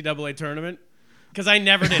of the NCAA tournament? Because I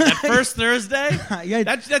never did. That first Thursday? Yeah,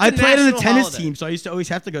 that's I a played on the national tennis holiday. team, so I used to always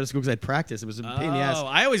have to go to school because I'd practice. It was a pain in the ass. Oh,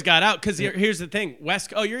 I always got out because here's the thing.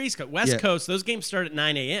 You're East Coast. West Yeah. Coast, those games start at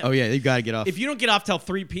 9 a.m. Oh, yeah, you got to get off. If you don't get off till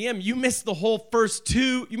 3 p.m., you miss the whole first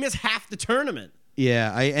 2. You miss half the tournament.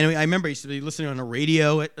 Yeah, I remember I used to be listening on the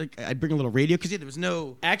radio. I'd bring a little radio because there was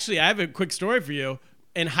no. Actually, I have a quick story for you.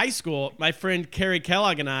 In high school, my friend Kerry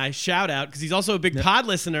Kellogg and I, shout out, because he's also a big pod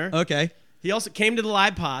listener. Okay. He also came to the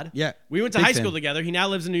live pod. Yeah, We went to big high fan. school together. He now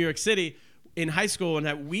lives in New York City. In high school,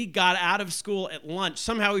 and we got out of school at lunch.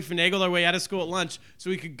 Somehow we finagled our way out of school at lunch so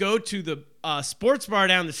we could go to the sports bar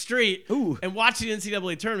down the street Ooh. and watch the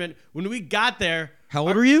NCAA tournament. When we got there, How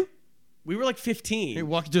old were you? we were like 15. You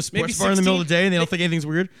walk to a Maybe sports bar in the middle of the 16. day and they don't think anything's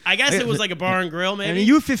weird? I guess it was like a bar and grill, I maybe. mean,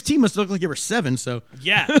 you were 15 must look like you were 7, so.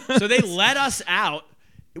 Yeah. So they let us out.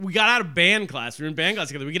 We got out of band class. We were in band class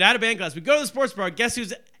together. We get out of band class. We go to the sports bar. Guess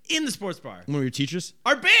who's in the sports bar? One of your teachers?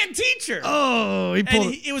 Our band teacher. Oh, he pulled.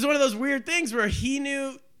 And it was one of those weird things where he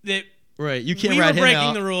knew that Right, you can't we were rat him breaking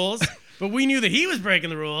out. the rules, but we knew that he was breaking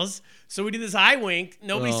the rules. So we did this eye wink.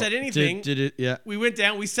 Nobody Well, said anything. Did it? Yeah. We went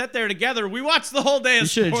down. We sat there together. We watched the whole day of You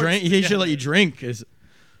should have sports drank. He should together. let you drink.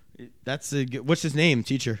 That's a good, what's his name,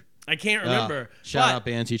 teacher? I can't remember. Shout But out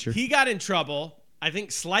band teacher. He got in trouble, I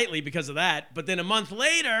think slightly because of that. But then a month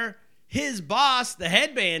later, his boss, the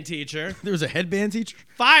head band teacher, There was a headband teacher.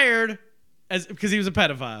 fired because he was a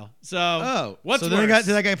pedophile. So what's so worse? then did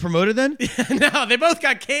that guy promoted then? No, they both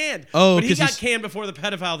got canned. Oh, but he 'cause got he's- canned before the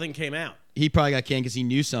pedophile thing came out. He probably got canned because he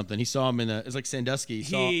knew something. He saw him in it's like Sandusky. He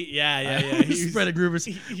saw. Yeah. He spread a groovers.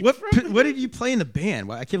 What did you play in the band?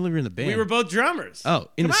 Why I can't believe you were in the band. We were both drummers. Oh,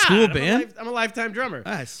 in Come the school on, band? I'm a lifetime drummer.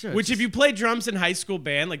 Ah, sure, Which, it's if you play drums in high school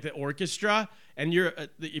band, like the orchestra, and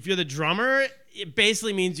if you're the drummer, it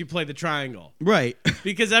basically means you play the triangle. Right.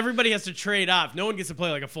 Because everybody has to trade off. No one gets to play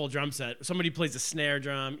like a full drum set. Somebody plays a snare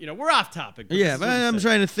drum. We're off topic. But Yeah, this but is what I'm we said.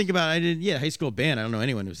 trying to think about. High school band. I don't know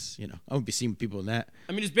anyone who's. I won't be seeing people in that.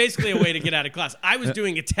 I mean, it's basically a way to get out of class. I was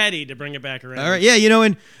doing a Teddy to bring it back around. All right, yeah,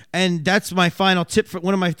 and that's my final tip for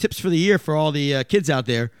one of my tips for the year for all the kids out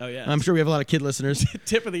there. Oh, yeah. I'm sure we have a lot of kid listeners.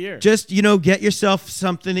 Tip of the year. Just get yourself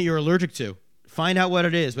something that you're allergic to. Find out what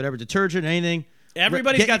it is, whatever detergent, anything.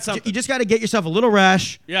 Everybody's got something. You just got to get yourself a little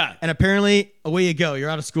rash. Yeah. And apparently, away you go. You're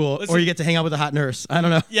out of school, Listen- or you get to hang out with a hot nurse. I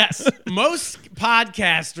don't know. Yes. Most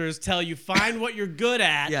podcasters tell you find what you're good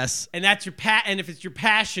at. Yes. And that's your and if it's your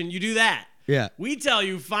passion, you do that. Yeah. We tell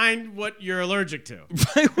you find what you're allergic to.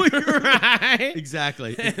 Right?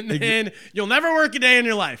 Exactly. And then you'll never work a day in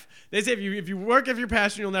your life. They say if you work if you're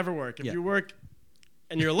passionate, you'll never work. If Yeah. you work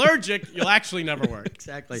and you're allergic, you'll actually never work.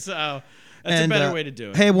 Exactly. So that's a better way to do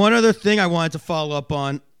it. Hey, one other thing I wanted to follow up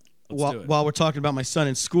on do it. while we're talking about my son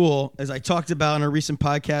in school, as I talked about in a recent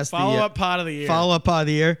podcast. Follow-up pod of the year. Follow-up pod of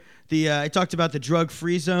the year. I talked about the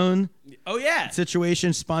drug-free zone Oh, yeah.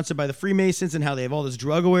 situation sponsored by the Freemasons and how they have all this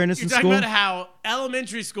drug awareness You're in talking school. about how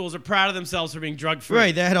elementary schools are proud of themselves for being drug-free.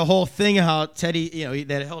 Right, they had a whole thing of how Teddy,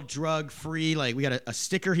 that held drug-free. Like, we got a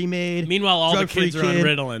sticker he made. Meanwhile, all the drug-free kids are on kid.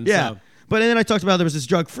 Ritalin, Yeah, so. but then I talked about there was this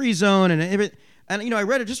drug-free zone and everything. And I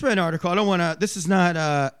read an article. I don't want to. This is not.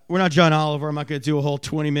 We're not John Oliver. I'm not going to do a whole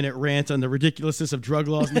 20-minute rant on the ridiculousness of drug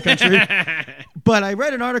laws in the country. But I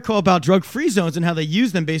read an article about drug-free zones and how they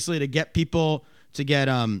use them basically to get people to get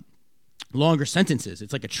longer sentences.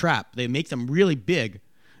 It's like a trap. They make them really big,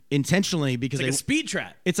 intentionally because It's like a speed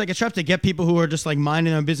trap. it's like a trap to get people who are just like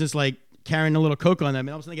minding their own business, like carrying a little coke on them,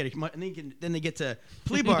 and all of a sudden then they get to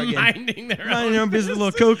plea bargain. Minding their Minding their own own business, a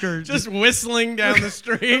little coke or just whistling down the or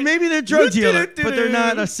street. maybe they're a drug dealer, but they're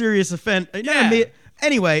not a serious offender. Yeah.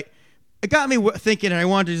 Anyway, it got me thinking, and I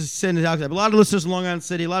wanted to just send it out. I have a lot of listeners in Long Island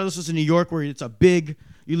City, a lot of listeners in New York, where you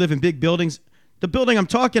live in big buildings. The building I'm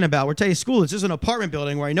talking about, we're telling you school, it's just an apartment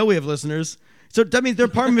building where I know we have listeners. So that means their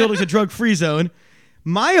apartment building is a drug-free zone.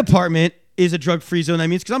 My apartment is a drug-free zone. That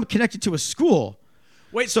means because I'm connected to a school.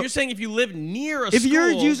 Wait, so you're saying if you live near a If school, you're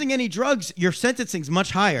using any drugs, your sentencing's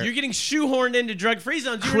much higher. you're getting shoehorned into drug-free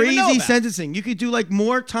zones. You don't even know Crazy about. sentencing. You could do like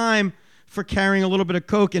more time for carrying a little bit of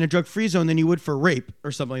coke in a drug-free zone than you would for rape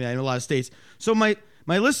or something like that in a lot of states. So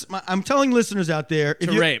I'm telling listeners out there,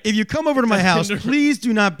 if you come over to my house, please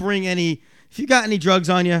do not bring any. If you got any drugs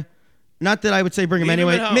on you, not that I would say bring them Leave 'em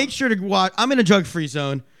anyway. at home. Make sure to watch. I'm in a drug-free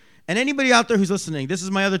zone. And anybody out there who's listening, this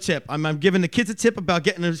is my other tip. I'm giving the kids a tip about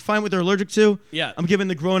find what they're allergic to. Yeah. I'm giving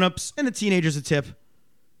the grown-ups and the teenagers a tip.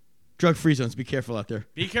 Drug-free zones. Be careful out there.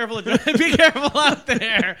 Be careful. Be careful out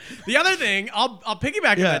there. The other thing, I'll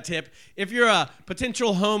piggyback on that tip. If you're a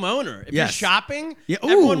potential homeowner, if you're Yes. shopping, Yeah, ooh.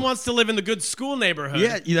 everyone wants to live in the good school neighborhood.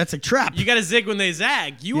 Yeah, that's a trap. You got to zig when they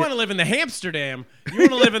zag. You want to live in the Amsterdam. You want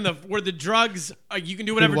to live in where the drugs, you can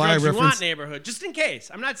do whatever wire drugs you want reference. neighborhood. Just in case.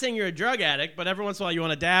 I'm not saying you're a drug addict, but every once in a while you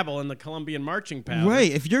want to dabble in the Colombian marching powder.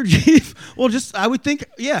 Right. If you're, I would think,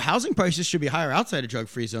 housing prices should be higher outside of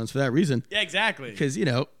drug-free zones for that reason. Yeah, exactly. Because,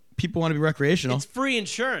 people want to be recreational. It's free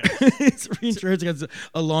insurance It's free insurance against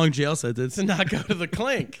a long jail sentence. to not go to the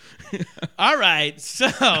clink. All right,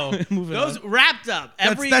 so those wrapped up.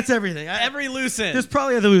 That's everything. Every loose end. There's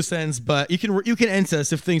probably other loose ends, but you can end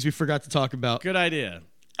us if things we forgot to talk about. Good idea.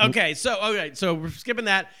 Okay, so we're skipping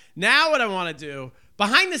that. Now what I want to do,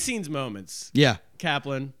 behind the scenes moments, Yeah.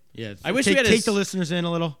 Kaplan. Yeah. I wish we had take the listeners in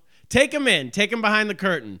a little. Take them in. Take them behind the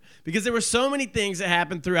curtain. Because there were so many things that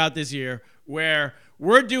happened throughout this year where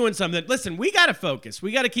we're doing something. Listen, we got to focus.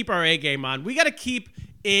 We got to keep our A game on. We got to keep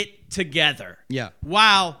it together. Yeah.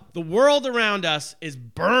 While the world around us is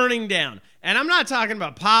burning down. And I'm not talking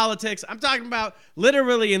about politics. I'm talking about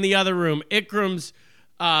literally in the other room, Ikram's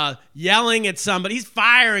yelling at somebody. He's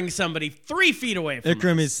firing somebody 3 feet away from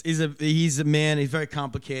Ikram us. he's a man. He's very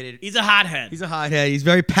complicated. He's a hothead. He's a hothead. He's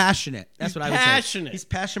very passionate. That's what I would say. passionate. He's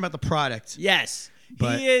passionate about the product. Yes.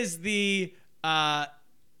 But- He is the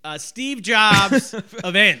Steve Jobs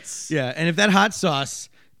events. Yeah, and if that hot sauce,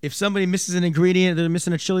 if somebody misses an ingredient, they're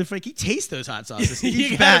missing a chili flake, he tastes those hot sauces.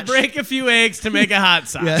 You gotta break a few eggs to make a hot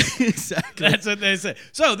sauce. Yeah, exactly. That's what they say.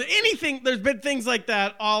 So there's been things like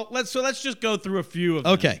that. Let's just go through a few of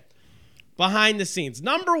them. Okay. Behind the scenes.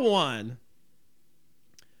 Number 1,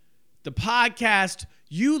 the podcast,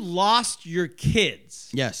 You Lost Your Kids.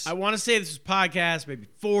 Yes. I want to say this is podcast maybe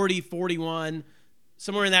 40, 41,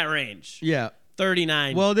 somewhere in that range. Yeah.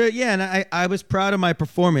 39. Well, and I was proud of my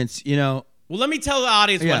performance, Well, let me tell the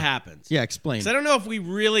audience Yeah. what happened. Yeah, explain. Because I don't know if we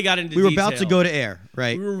really got into We were detail. about to go to air,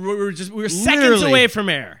 right? We were seconds Literally. away from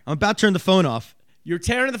air. I'm about to turn the phone off. You're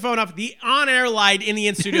tearing the phone off. The on-air light in the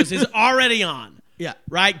in-studios is already on. Yeah.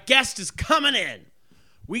 Right? Guest is coming in.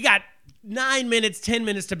 We got 9 minutes, 10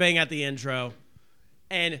 minutes to bang out the intro.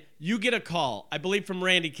 And you get a call, I believe from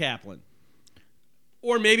Randy Kaplan.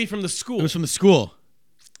 Or maybe from the school. It was from the school.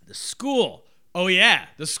 The school. Oh, yeah.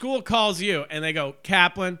 The school calls you, and they go,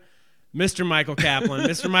 Kaplan, Mr. Michael Kaplan,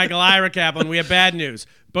 Mr. Michael Ira Kaplan, we have bad news.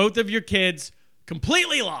 Both of your kids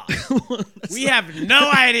completely lost. We have no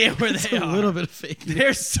idea where they A are. little bit of fake news.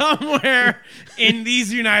 They're somewhere in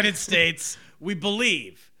these United States, we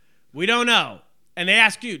believe. We don't know. And they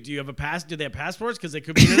ask you, do they have passports? Because they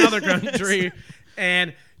could be in another country.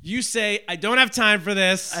 And you say, I don't have time for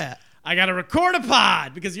this. I got to record a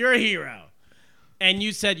pod because you're a hero. And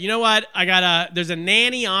you said, you know what? There's a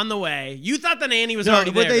nanny on the way. You thought the nanny was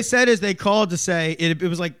already there. What they said is they called to say, it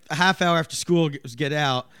was like a half hour after school get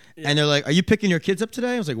out. Yeah. And they're like, are you picking your kids up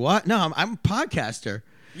today? I was like, what? No, I'm a podcaster.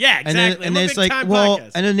 Yeah, exactly. And then it's like,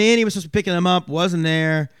 podcast. And the nanny was supposed to be picking them up, wasn't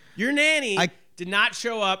there. Your nanny did not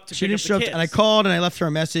show up to she pick didn't up the show kids. Up, and I called and I left her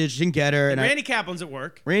a message, didn't get her. And Randy Kaplan's at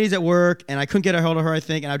work. Randy's at work, and I couldn't get a hold of her, I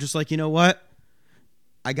think. And I was just like, you know what?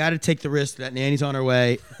 I got to take the risk that nanny's on her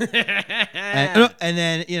way. and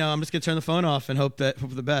then, I'm just going to turn the phone off and hope for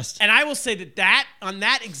the best. And I will say that on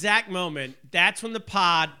that exact moment, that's when the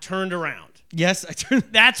pod turned around. Yes, I turned.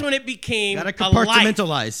 That's when it became Got to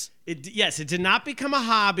compartmentalize. Yes, it did not become a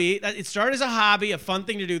hobby. It started as a hobby, a fun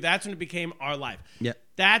thing to do. That's when it became our life. Yeah.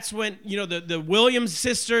 That's when, the Williams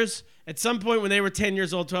sisters, at some point when they were 10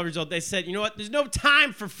 years old, 12 years old, they said, you know what? There's no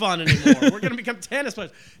time for fun anymore. We're going to become tennis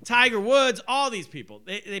players. Tiger Woods, all these people.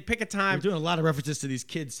 They pick a time. We're doing a lot of references to these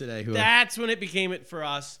kids today. That's when it became it for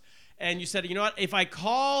us. And you said, you know what? If I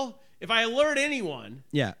call if I alert anyone,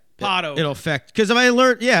 Yeah. pot over. It'll affect. Because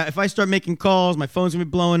if I start making calls, my phone's going to be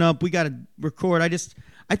blowing up. We got to record. I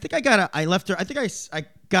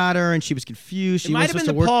got her and she was confused. It She might wasn't have been supposed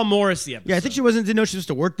the to work. Paul Morrissey episode. Yeah, I think she didn't know she was supposed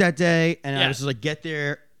to work that day. And Yeah. I was just like, get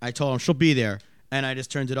there. I told him she'll be there. And I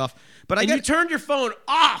just turned it off. But And you turned your phone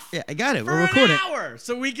off. Yeah, I got it. For We're recording. an hour,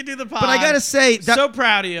 so we could do the pod. But I got to say, so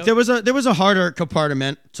proud of you. there was a harder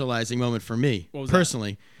compartmentalizing moment for me What was that?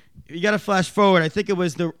 personally. You got to flash forward. I think it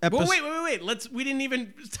was the episode. Well, wait. We didn't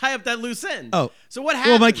even tie up that loose end. Oh. So what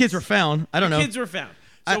happened? Well, my kids were found. I don't know. Kids were found.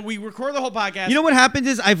 So we record the whole podcast. You know what happens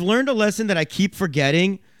is I've learned a lesson that I keep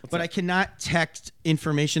forgetting, but I cannot text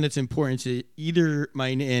information that's important to either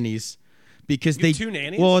my nannies because You they have two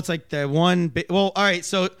nannies? Well, it's like the one. All right.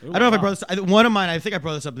 So I don't know if I brought this. One of mine. I think I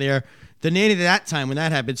brought this up there. The nanny at that time when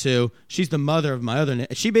that happened to, she's the mother of my other nanny.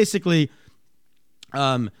 She basically,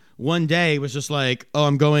 one day was just like, "Oh,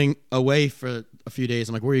 I'm going away for a few days."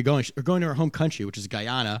 I'm like, "Where are you going?" We're going to her home country, which is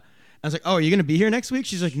Guyana. I was like, "Oh, are you going to be here next week?"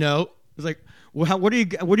 She's like, "No." I was like, "Well, what are you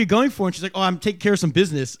going for?" And she's like, "Oh, I'm taking care of some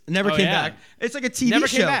business." Never Oh, came yeah. back. It's like a TV Never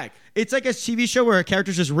show. came back. It's like a TV show where a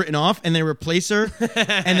character's just written off and they replace her,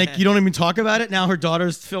 and like you don't even talk about it. Now her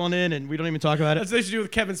daughter's filling in, and we don't even talk about it. That's what they should do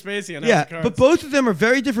with Kevin Spacey on House Yeah, of Cards. but both of them are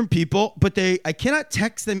very different people. But I cannot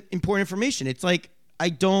text them important information. It's like they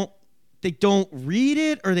don't read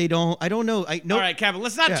it or they don't. I don't know. All right, Kevin,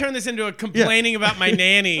 let's not Yeah. turn this into a complaining about my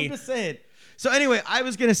nanny. I'm just saying. So anyway, I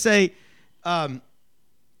was gonna say,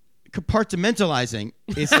 compartmentalizing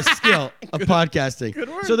is a skill of podcasting. Good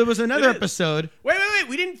word. So there was another It is. episode. Wait.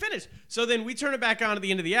 We didn't finish. So then we turn it back on at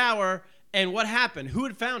the end of the hour. And what happened? Who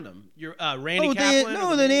had found him? Your Randy Kaplan?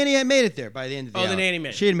 or The nanny had made it there by the end of the hour. the nanny made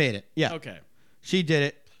it. She had made it. Yeah. Okay. She did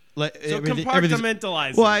it. So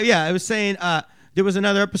compartmentalizing. Well, I was saying there was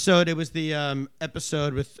another episode. It was the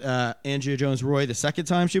episode with Andrea Jones-Roy the second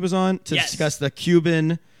time she was on to Yes. discuss the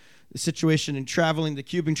Cuban situation and traveling, the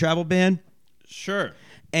Cuban travel ban. Sure.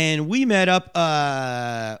 And we met up.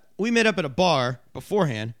 We met up at a bar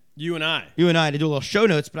beforehand. You and I. You and I to do a little show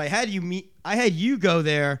notes. But I had you go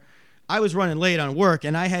there. I was running late on work,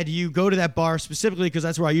 and I had you go to that bar specifically because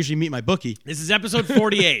that's where I usually meet my bookie. This is episode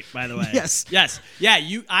 48, by the way. Yes. Yeah,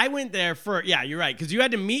 I went there for, you're right, because you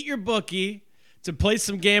had to meet your bookie to place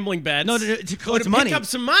some gambling bets. No, to collect pick money. up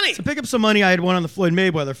some money. To pick up some money, I had won on the Floyd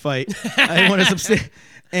Mayweather fight. I won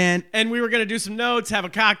and And we were going to do some notes, have a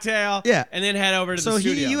cocktail, Yeah. and then head over to so the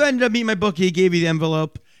studio. you ended up meeting my bookie. He gave you the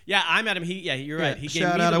envelope. Yeah, I met him. You're right. He gave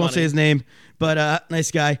Shout me out. the I won't money. say his name, but nice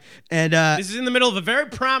guy. And This is in the middle of a very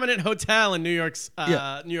prominent hotel in New York City.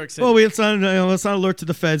 well, let's not alert to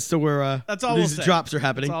the feds to where That's all we'll these say. drops are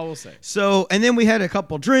happening. That's all we'll say. So, and then we had a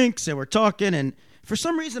couple drinks and we're talking, and for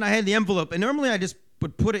some reason I had the envelope, and normally I just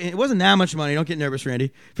would put it in. It wasn't that much money. Don't get nervous,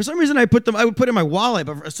 Randy. For some reason I would put it in my wallet,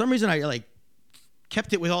 but for some reason I like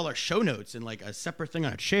kept it with all our show notes in like a separate thing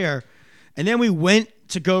on a chair. And then we went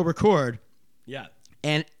to go record. Yeah.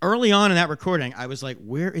 And early on in that recording, I was like,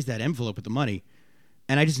 where is that envelope with the money?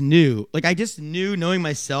 And I just knew, knowing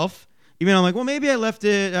myself, even though I'm like, well, maybe I left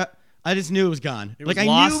it. I just knew it was gone. It was I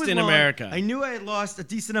lost knew it was in gone. America. I knew I had lost a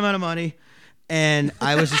decent amount of money. And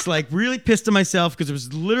I was just like really pissed at myself because there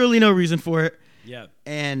was literally no reason for it. Yeah.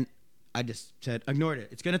 And I just ignored it.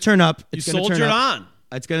 It's going to turn up. You It's gonna soldiered turn up. on.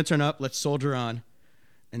 It's going to turn up. Let's soldier on.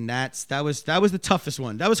 And that was the toughest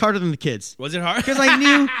one. That was harder than the kids. Was it hard? Because I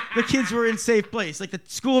knew the kids were in safe place. Like the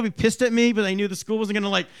school would be pissed at me, but I knew the school wasn't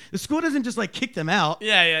gonna the school doesn't just like kick them out.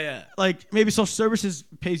 Yeah. Like maybe social services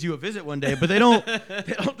pays you a visit one day, but they don't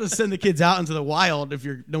just send the kids out into the wild if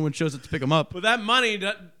no one shows up to pick them up. But that money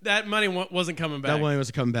wasn't coming back. That one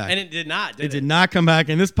wasn't coming back. And it did not. It did not come back.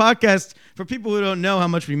 And this podcast, for people who don't know how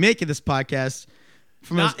much we make of this podcast,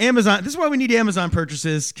 from those Amazon. This is why we need Amazon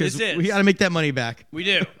purchases because This is. we got to make that money back. We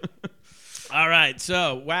do. All right.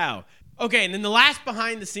 So, wow. Okay, and then the last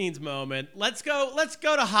behind the scenes moment. Let's go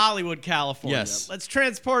to Hollywood, California. Yes. Let's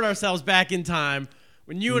transport ourselves back in time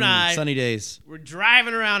when you and I Sunny days. were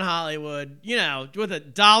driving around Hollywood, with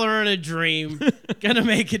 $1 and a dream, gonna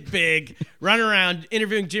make it big, running around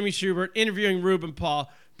interviewing Jimmy Schubert, interviewing Ruben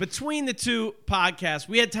Paul. Between the two podcasts,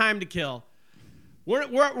 we had time to kill.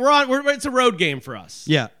 It's a road game for us.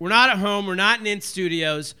 Yeah. We're not at home. We're not in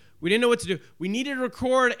studios. We didn't know what to do. We needed to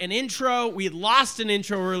record an intro. We had lost an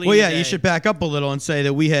intro early. Well, in yeah, the day. you should back up a little and say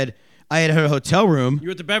that I had a hotel room. You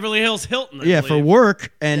were at the Beverly Hills Hilton. I For believe.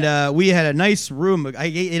 work, and we had a nice room. It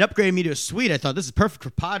upgraded me to a suite. I thought this is perfect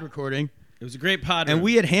for pod recording. It was a great pod. And room.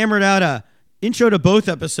 we had hammered out a intro to both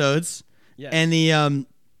episodes. Yes. And the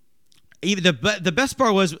best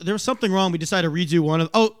part was there was something wrong. We decided to redo one of.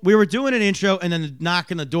 Oh, we were doing an intro and then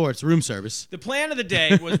knocking the door. It's room service. The plan of the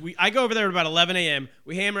day was I go over there at about 11 a.m.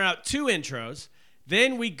 We hammer out 2 intros,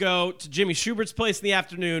 Then we go to Jimmy Schubert's place in the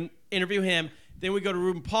afternoon, interview him. Then we go to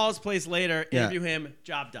Ruben Paul's place later, Yeah. interview him,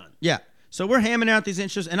 job done. Yeah. So we're hamming out these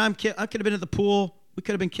intros, and I could have been at the pool. We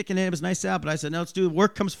could have been kicking it. It was nice out, but I said, no, let's do it.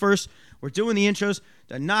 Work comes first. We're doing the intros.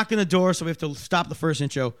 They're knocking the door, so we have to stop the first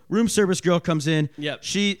intro. Room service girl comes in. Yep.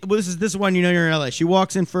 This is one you're in LA. She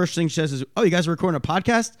walks in, first thing she says is, oh, you guys are recording a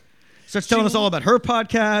podcast? Starts telling us all about her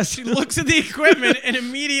podcast. She looks at the equipment and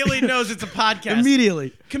immediately knows it's a podcast.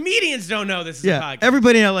 Immediately. Comedians don't know this is a Yeah. podcast.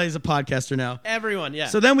 Everybody in LA is a podcaster now. Everyone, yeah.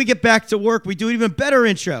 So then we get back to work. We do an even better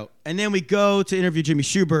intro. And then we go to interview Jimmy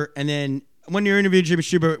Schubert. And then when you're interviewing Jimmy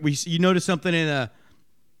Schubert, you notice something in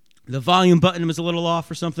the volume button was a little off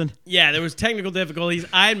or something. Yeah, there was technical difficulties.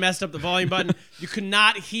 I had messed up the volume button. You could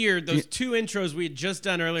not hear those two intros we had just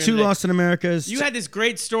done earlier. Two Lost in Americas. You had this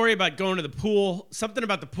great story about going to the pool, something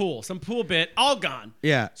about the pool, some pool bit, all gone.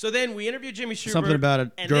 Yeah. So then we interviewed Jimmy Schubert. Something about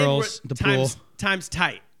it, and girls, then the time's, pool. Time's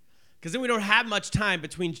tight. Because then we don't have much time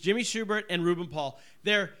between Jimmy Schubert and Ruben Paul.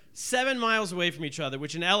 They're 7 miles away from each other,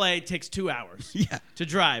 which in LA takes 2 hours to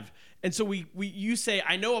drive. And so you say,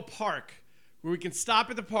 I know a park where we can stop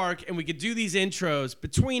at the park and we could do these intros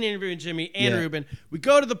between interviewing Jimmy and Ruben. We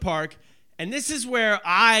go to the park, and this is where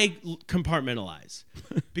I compartmentalize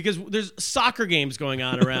because there's soccer games going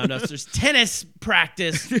on around us. There's tennis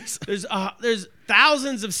practice. There's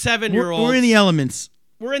thousands of 7-year-olds. We're in the elements.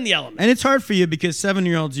 We're in the element. And it's hard for you because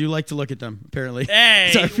 7-year-olds, you like to look at them, apparently.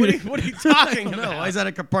 Hey, Sorry, what are you talking No, about? why is that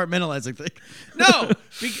a compartmentalizing thing? No,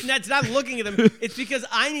 that's not looking at them. It's because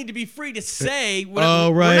I need to be free to say what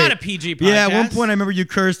Oh, right. we're not a PG podcast. Yeah, at one point I remember you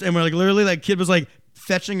cursed and we're like, literally, like, kid was like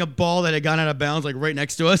fetching a ball that had gone out of bounds, like right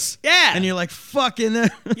next to us. Yeah. And you're like, fucking.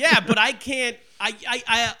 Yeah, but I can't.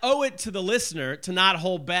 I owe it to the listener to not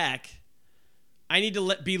hold back. I need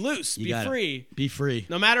to be loose, be free. Be free.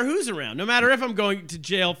 No matter who's around. No matter if I'm going to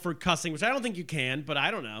jail for cussing, which I don't think you can, but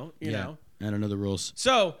I don't know. You know. I don't know the rules.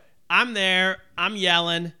 So I'm there. I'm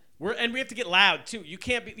yelling. And we have to get loud too. You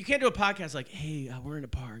can't do a podcast like, hey, we're in a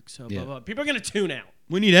park, so blah blah. People are gonna tune out.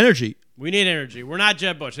 We need energy. We need energy. We're not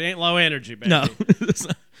Jeb Bush. It ain't low energy, baby. No.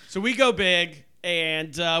 So we go big, and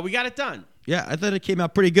we got it done. Yeah, I thought it came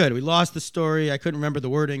out pretty good. We lost the story. I couldn't remember the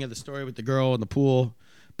wording of the story with the girl in the pool.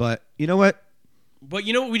 But you know what? But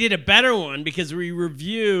you know what? We did a better one because we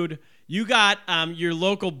reviewed. You got your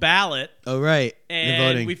local ballot. Oh, right. The And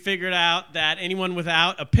voting. we figured out that anyone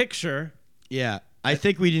without a picture. Yeah. I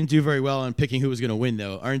think we didn't do very well on picking who was going to win,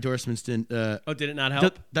 though. Our endorsements didn't. Did it not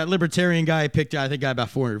help? That libertarian guy picked, I think, got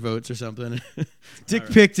about 400 votes or something. Dick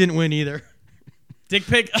Pick didn't win either. Dick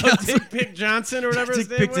Pick Johnson or whatever his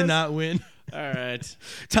Dick name Pick was? did not win. All right.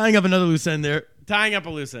 Tying up another loose end there. Tying up a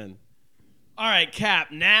loose end. All right,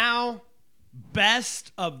 Cap. Now,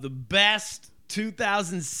 best of the best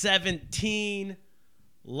 2017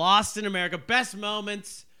 Lost in America. Best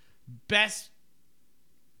moments. Best.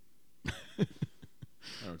 I don't know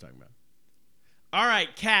what we're talking about. All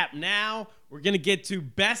right, Cap. Now we're going to get to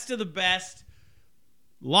best of the best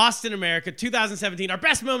Lost in America 2017. Our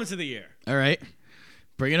best moments of the year. All right.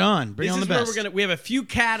 Bring it on. Bring This on the is where best. we have a few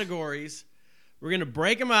categories. We're going to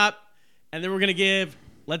break them up, and then we're going to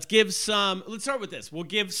let's start with this. We'll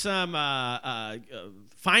give some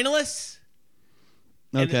finalists.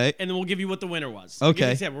 Okay. And then we'll give you what the winner was. Okay.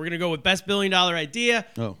 Like I said, we're going to go with best $1 billion idea,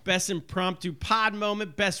 Oh. best impromptu pod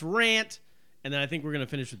moment, best rant, and then I think we're going to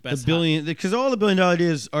finish with best The billion, because all the $1 billion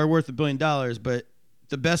ideas are worth $1 billion, but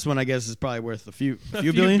the best one, I guess, is probably worth a few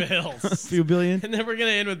billion. bills. A few billion. And then we're going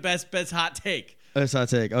to end with best hot take. That's hot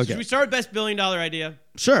take. Okay. Should we start with best $1 billion idea?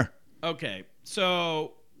 Sure. Okay.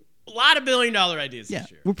 So a lot of $1 billion ideas Yeah.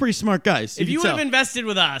 this year. We're pretty smart guys. If you would have invested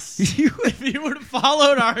with us, if you would have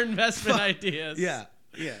followed our investment ideas. Yeah.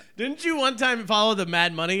 Didn't you one time follow the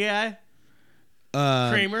Mad Money guy?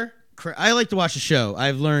 Kramer? I like to watch the show.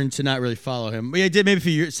 I've learned to not really follow him. I did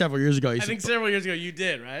maybe several years ago. I think several years ago you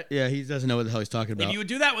did, right? Yeah, he doesn't know what the hell he's talking about. If you would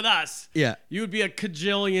do that with us, Yeah. you would be a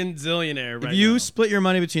cajillion zillionaire right If you now. split your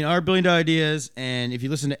money between our $1 billion ideas and if you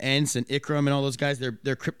listen to Ents and Ikram and all those guys, their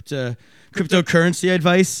cryptocurrency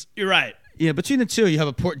advice. You're right. Yeah, between the two, you have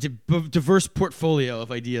a diverse portfolio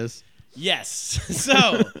of ideas. Yes.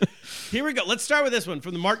 So here we go. Let's start with this one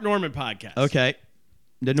from the Mark Norman podcast. Okay.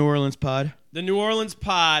 The New Orleans pod. The New Orleans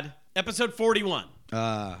pod, episode 41.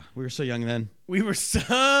 We were so young then. That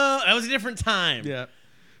was a different time. Yeah.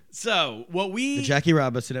 So The Jackie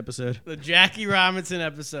Robinson episode. The Jackie Robinson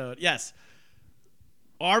episode. Yes.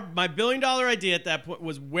 My $1 billion idea at that point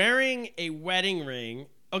was wearing a wedding ring.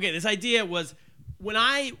 Okay, this idea was when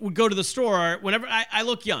I would go to the store, whenever I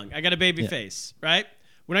look young, I got a baby face, right?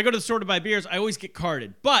 When I go to the store to buy beers, I always get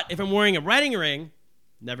carded. But if I'm wearing a wedding ring,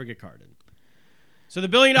 never get carded. So the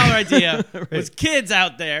 $1 billion idea was kids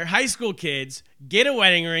out there, high school kids, get a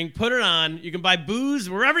wedding ring, put it on. You can buy booze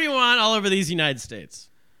wherever you want all over these United States.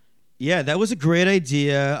 Yeah, that was a great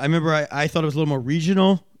idea. I remember I thought it was a little more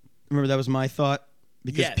regional. I remember that was my thought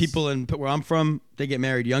because Yes. people in where I'm from, they get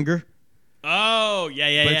married younger. Oh,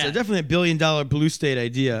 yeah. But it's definitely a $1 billion blue state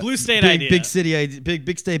idea. Blue state big, idea. Big city idea.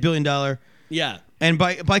 Big state $1 billion. Yeah. And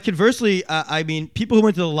by conversely, I mean, people who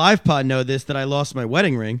went to the live pod know this, that I lost my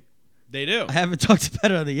wedding ring. They do. I haven't talked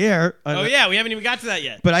about it on the air. Oh, yeah. We haven't even got to that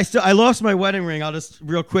yet. But I lost my wedding ring. I'll just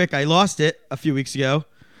real quick. I lost it a few weeks ago,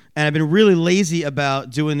 and I've been really lazy about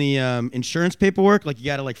doing the insurance paperwork. Like you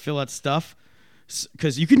got to like fill out stuff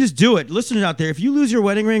because you can just do it. Listeners out there, if you lose your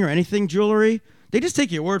wedding ring or anything jewelry, they just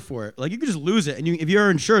take your word for it. Like you can just lose it, and if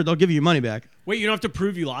you're insured, they'll give you your money back. Wait, you don't have to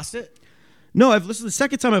prove you lost it? No, I've listened. The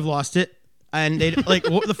second time I've lost it, and they like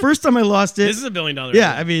the first time I lost it. This is $1 billion.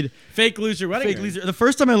 Yeah, I mean. Fake lose your wedding Fake ring. loser. The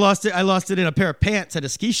first time I lost it in a pair of pants at a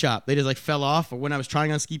ski shop. They just like fell off, or when I was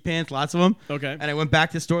trying on ski pants, lots of them. Okay. And I went back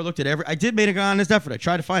to the store, looked at I did make an honest effort. I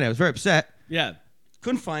tried to find it. I was very upset. Yeah.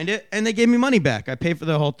 Couldn't find it, and they gave me money back. I paid for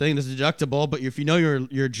the whole thing. This is deductible, but if you know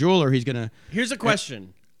your jeweler, he's gonna. Here's a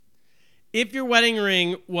question. If your wedding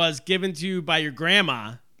ring was given to you by your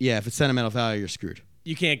grandma, Yeah, if it's sentimental value, you're screwed.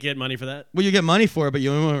 you can't get money for that? Well, you get money for it, but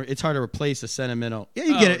it's hard to replace a sentimental. Yeah,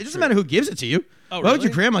 you get it. It doesn't true. matter who gives it to you. Oh, Why would your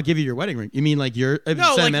really? grandma give you your wedding ring? You mean like your No,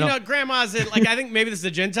 like, sentimental? grandmas, like, I think maybe this is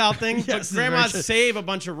a Gentile thing, Yes, but this is very grandmas true. save a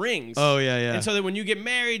bunch of rings. Oh, yeah. And so that when you get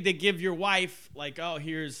married, they give your wife, like, oh,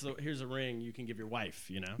 here's a ring you can give your wife,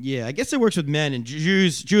 you know? Yeah, I guess it works with men, and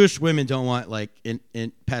Jewish women don't want like in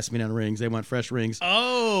pass me down rings. They want fresh rings.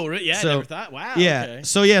 Oh, yeah, So- I never thought. Wow. Yeah.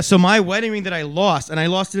 Okay. So my wedding ring that I lost, and I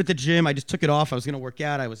lost it at the gym. I just took it off. I was gonna work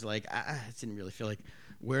out. I was like, I didn't really feel like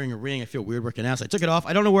wearing a ring. I feel weird working out, so I took it off.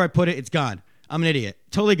 I don't know where I put it. It's gone. I'm an idiot.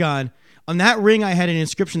 Totally gone. On that ring, I had an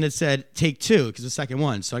inscription that said "Take 2" because the second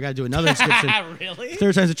one. So I got to do another inscription. Really?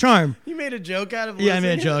 Third time's a charm. You made a joke out of Yeah, I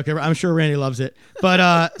made a losing it? joke. I'm sure Randy loves it.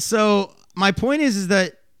 But so my point is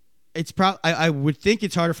that it's I would think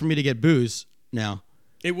it's harder for me to get booze now.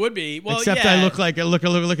 It would be. Well, Except yeah. I look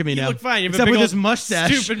at me You now. look fine. You have Except a big with old this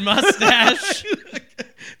mustache. Stupid mustache.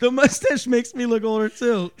 The mustache makes me look older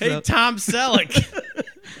too. Hey, so. Tom Selleck.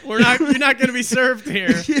 You're not going to be served here.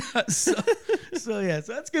 Yeah,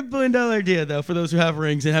 so that's a good $1 billion idea though for those who have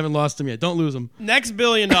rings and haven't lost them yet. Don't lose them. Next $1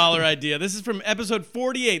 billion idea. This is from episode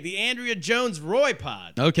 48, the Andrea Jones Roy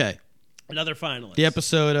Pod. Okay, Another finalist. the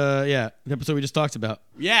episode. The episode we just talked about.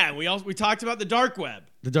 Yeah, we talked about the dark web.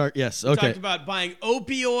 The dark. Yes. We Okay. talked about buying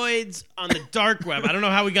opioids on the dark web. I don't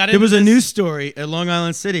know how we got into There was a this. news story at Long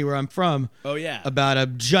Island City, where I'm from, Oh yeah. about a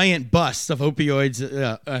giant bust of opioids.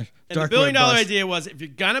 And the Dark $1 billion web bust. idea was if you're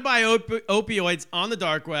gonna buy opioids on the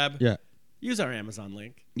dark web, Yeah. use our Amazon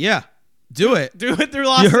link. Yeah. Do it. Do it through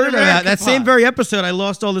Lost You in heard of America that same Pod. very episode. I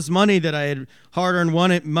lost all this money that I had hard-earned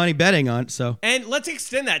money betting on. So And let's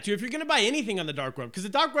extend that to if you're going to buy anything on the dark web, because the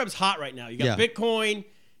dark web's hot right now. You got Yeah. Bitcoin.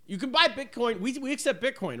 You can buy Bitcoin. We accept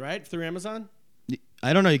Bitcoin, right? Through Amazon?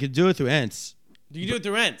 I don't know. You could do it through Ents. Do you do it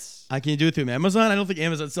through Ents? Can you do it through Amazon? I don't think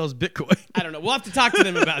Amazon sells Bitcoin. I don't know. We'll have to talk to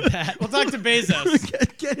them about that. We'll talk to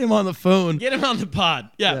Bezos. Get him on the phone. Get him on the pod.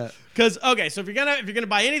 Yeah. Yeah. Because so if you're gonna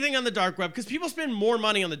buy anything on the dark web, because people spend more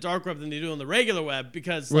money on the dark web than they do on the regular web,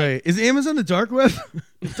 because like, Right. Is Amazon the dark web?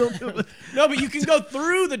 Don't do it. no, but you can go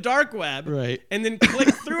through the dark web, Right. and then click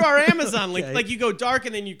through our Amazon link. Okay. Like you go dark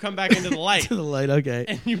and then you come back into the light, To the light. Okay.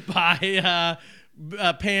 and you buy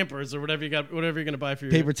Pampers or whatever you're gonna buy for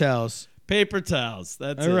your Paper towels. paper towels.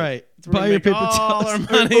 That's All it. right. That's where Buy we your make paper all towels. our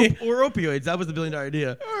money. Or opioids. That was the $1 billion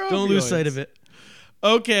idea. Or Don't lose sight opioids. of it.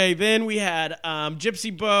 Okay, then we had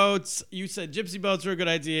gypsy boats. You said gypsy boats are a good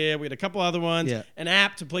idea. We had a couple other ones. Yeah. An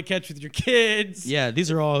app to play catch with your kids. Yeah, these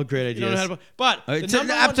are all great You don't know ideas. how to, but the It's an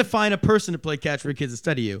number app one- to find a person to play catch for your kids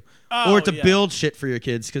instead of you, Oh, or to yeah. build shit for your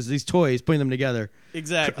kids because these toys, putting them together.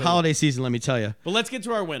 exactly. Holiday season, let me tell you. But let's get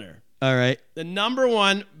to our winner. All right, The number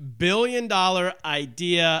one $1 billion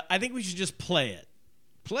idea. I think we should just play it.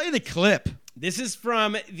 play the clip. This is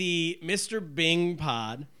from the Mr. Bing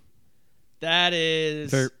pod. That is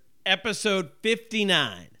Fair. episode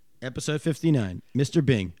 59. Episode 59, Mr.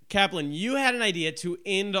 Bing. Kaplan, you had an idea to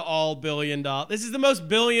end all $1 billion. This is the most $1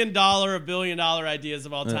 billion of $1 billion ideas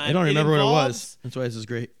of all time. I don't remember what it involves- was. That's why this is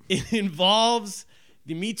great. It involves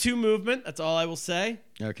the Me Too movement. That's all I will say.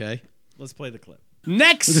 Okay. Let's play the clip.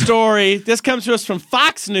 Next story. This comes to us from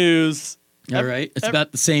Fox News. All right. It's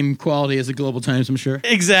about the same quality as the Global Times, I'm sure.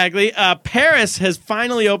 Exactly. Paris has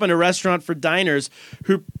finally opened a restaurant for diners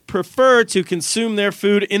who prefer to consume their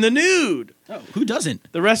food in the nude. Oh, who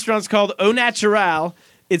doesn't? The restaurant's called Au Natural.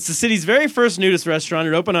 It's the city's very first nudist restaurant.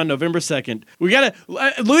 It opened on November 2nd. We gotta.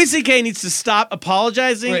 Louis C.K. needs to stop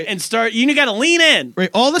apologizing Right. and start. You gotta lean in. Right,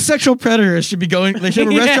 all the sexual predators should be going. They should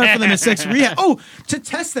have a restaurant for them at sex rehab. Oh, to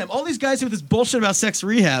test them, all these guys with this bullshit about sex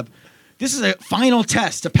rehab. This is a final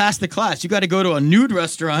test to pass the class. You got to go to a nude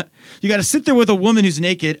restaurant. You got to sit there with a woman who's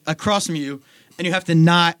naked across from you, and you have to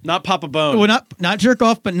not pop a bone. well, not jerk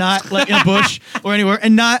off, but not like in a bush or anywhere,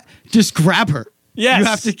 and not just grab her. Yes. You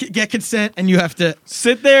have to get consent, and you have to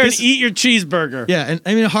Sit there This- and eat your cheeseburger. Yeah, and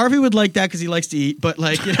I mean Harvey would like that because he likes to eat, but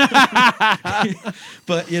like, and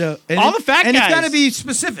All the fat and guys. it's got to be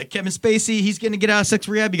specific. Kevin Spacey, he's gonna get out of sex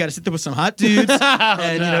rehab. You got to sit there with some hot dudes,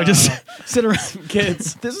 and just sit around.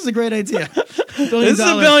 Kids. This is a great idea. This is a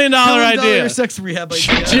 $1 billion idea. Sex rehab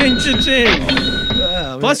idea. Ching, ching, ching.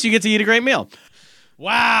 Oh, Plus, you get to eat a great meal.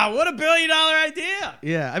 Wow, what a $1 billion idea.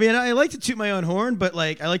 yeah, I mean, I like to toot my own horn, but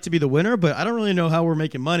like, I like to be the winner. But I don't really know how we're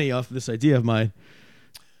making money off of this idea of mine.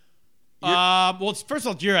 Well, first of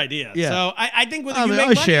all, it's your idea. Yeah. So I think with I you mean, make I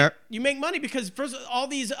money, share. you make money because first of all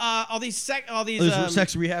these Those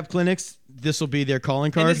sex rehab clinics. This will be their calling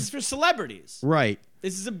and card, this is for celebrities. right?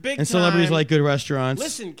 This is a big And celebrities time. like good restaurants.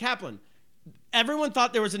 Listen, Kaplan. Everyone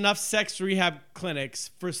thought there was enough sex rehab clinics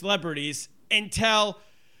for celebrities until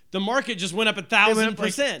the market just went up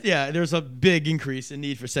 1,000%. Yeah, there's a big increase in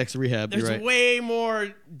need for sex rehab. There's You're right. way more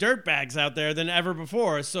dirtbags out there than ever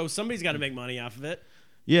before, so somebody's got to make money off of it.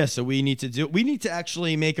 Yeah, so we need to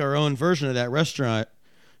actually make our own version of that restaurant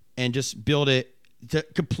and just build it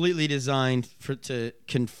completely designed for the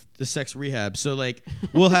sex rehab. So like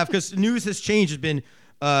we'll have, because news has changed. It's been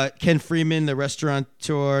Ken Freeman, the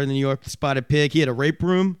restaurateur in the New York Spotted Pig. He had a rape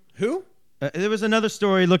room. Who? There was another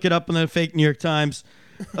story. Look it up in the fake New York Times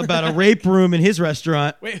about a rape room in his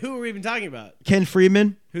restaurant. Wait, who are we even talking about? Ken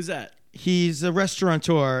Freeman. Who's that? He's a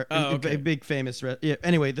restaurateur, Oh, okay. a big famous. Yeah.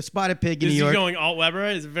 Anyway, the Spotted Pig in Is New he York. going Alt Weber?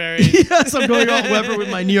 Is very. Yes, I'm going all Weber with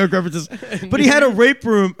my New York references. But he had a rape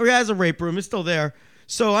room, or he has a rape room. It's still there.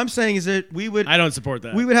 So I'm saying is that we would I don't support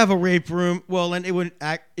that. we would have a rape room. Well, and it would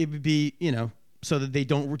be so that they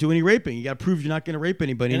don't do any raping. You got to prove you're not going to rape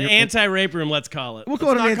anybody. An And you're- anti-rape room, let's call it. We'll call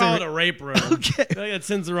it an Let's not call it anti-rape- a rape room. Okay. I think that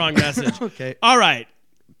sends the wrong message. Okay. All right.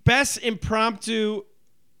 Best impromptu.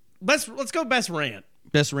 Let's go best rant.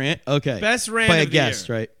 Best rant. Okay. Best rant by a of the guest,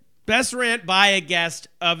 year. right? Best rant by a guest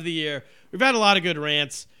of the year. We've had a lot of good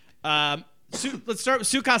rants. Let's start with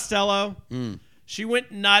Sue Costello. She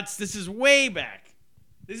went nuts. This is way back.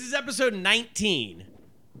 This is episode 19.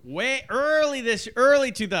 Way early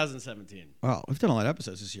 2017. Wow, we've done a lot of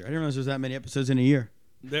episodes this year. I didn't realize there's that many episodes in a year.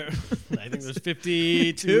 There, I think there's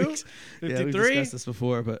 52, Yeah, we've 53, discussed this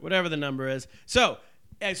before, but whatever the number is. So,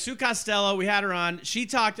 Sue Costello, we had her on. She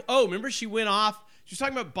talked. Oh, remember she went off. She was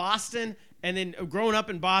talking about Boston and then growing up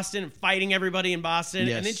in Boston and fighting everybody in Boston.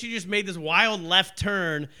 Yes. And then she just made this wild left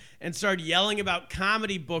turn and started yelling about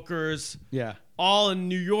comedy bookers. yeah. All in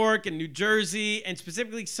New York and New Jersey, and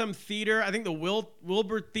specifically some theater. I think the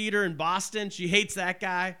Wilbur Theater in Boston. She hates that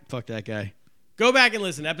guy. Fuck that guy. Go back and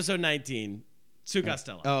listen. Episode 19. Sue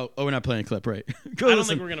Costello. Oh, we're not playing a clip, right? Go I don't listen.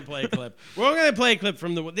 think we're going to play a clip. We're going to play a clip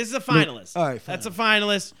from the... This is a finalist. All right, That's a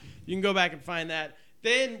finalist. You can go back and find that.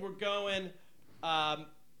 Then we're going...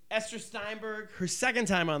 Esther Steinberg, her second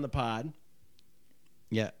time on the pod.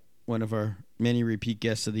 Yeah, one of our many repeat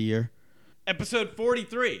guests of the year. Episode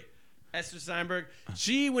 43. Esther Steinberg.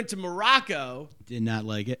 She went to Morocco. Did not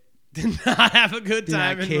like it. Did not have a good Did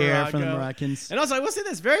time not in care Morocco. for the Moroccans. And also, I will say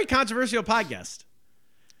this. Very controversial podcast.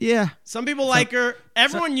 Yeah. Some people like her.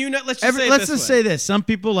 Everyone you know... Let's just say this. Some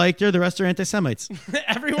people liked her. The rest are anti-Semites.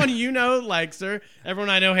 Everyone you know likes her. Everyone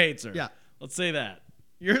I know hates her. Yeah. Let's say that.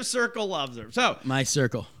 Your circle loves her. So, My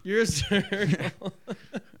circle. your circle.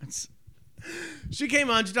 She came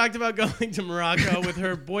on. She talked about going to Morocco with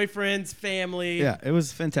her boyfriend's family. Yeah, it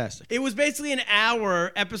was fantastic. It was basically an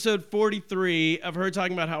hour, episode 43, of her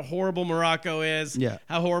talking about how horrible Morocco is. Yeah.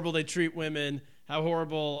 How horrible they treat women. How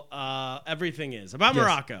horrible everything is about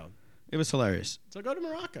Morocco. It was hilarious. So go to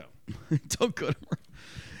Morocco. Don't go to Morocco.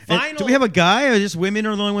 Final. Do we have a guy or just women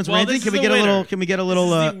are the only ones Well, ranting? this Can is we get the a little? winner. Can we get a little?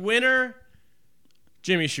 This is the winner,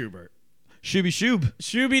 Jimmy Schubert. Shooby shoob.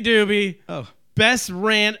 Shooby Dooby. Oh, Best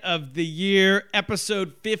rant of the year,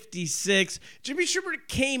 episode 56. Jimmy Schubert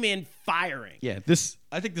came in firing. yeah.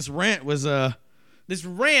 I think this rant was. This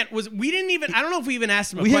rant was, we didn't even, I don't know if we even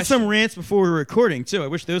asked him a We question. had some rants before we were recording too. I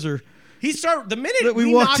wish those are. He started, the minute But we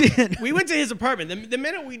we walked knocked, in. we went to his apartment. The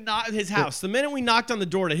minute we knocked his house, the minute we knocked on the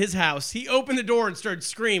door to his house, he opened the door and started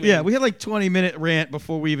screaming. Yeah, we had like 20-minute rant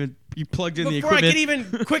before we even you plugged in the Before I equipment.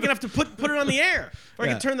 could even quick enough to put it on the air, or I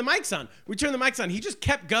Yeah. could turn the mics on. We turned the mics on. He just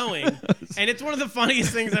kept going, and it's one of the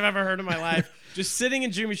funniest things I've ever heard in my life. Just sitting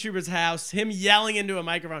in Jimmy Schubert's house, him yelling into a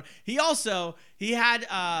microphone. He had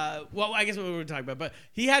well, I guess what we were talking about, but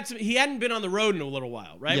he hadn't been on the road in a little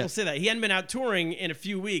while, right? Yeah. We'll say that he hadn't been out touring in a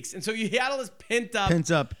few weeks, and so he had all this pent up.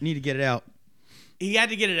 Pins up. Need to get it out. He had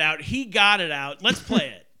to get it out. He got it out. Let's play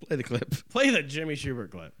it. Play the clip. Play the Jimmy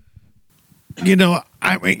Schubert clip. You know,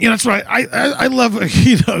 I mean, that's why I love,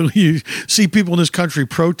 you know, you see people in this country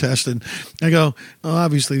protest, and I go, oh,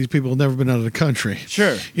 obviously these people have never been out of the country.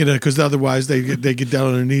 Sure. You know, because otherwise they get down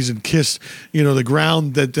on their knees and kiss, you know, the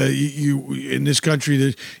ground that you in this country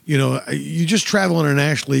that, you know, you just travel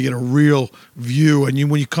internationally, you get a real view, and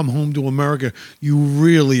when you come home to America, you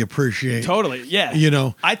really appreciate. Totally, yeah. You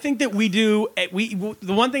know. I think that we do. The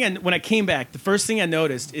one thing when I came back, the first thing I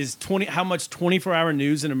noticed is how much 24-hour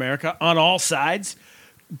news in America on all sides,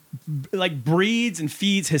 like breeds and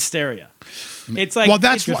feeds hysteria. It's like, Well,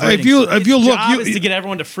 that's it's why if you its look, job is to get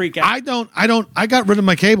everyone to freak out. I got rid of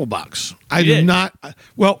my cable box. I You do did? not.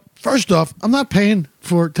 Well, first off, I'm not paying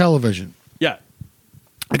for television. Yeah.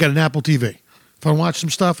 I got an Apple TV. If I watch some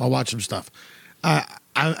stuff, I'll watch some stuff.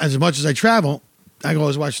 As much as I travel, I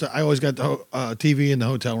always watch. I always got the TV in the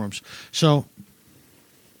hotel rooms. So,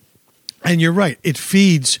 and you're right. It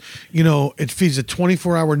feeds. You know, it feeds a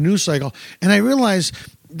 24-hour news cycle. And I realize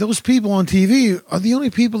those people on TV are the only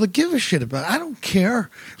people that give a shit about it. I don't care.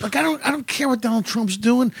 Like I don't care what Donald Trump's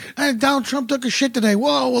doing. Donald Trump took a shit today.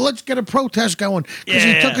 Whoa, well, let's get a protest going because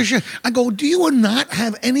he took a shit. I go, do you not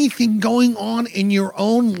have anything going on in your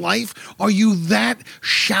own life? Are you that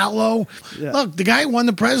shallow? Yeah. Look, the guy won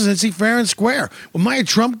the presidency fair and square. Am I a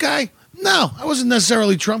Trump guy? No, I wasn't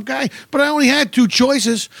necessarily a Trump guy, but I only had two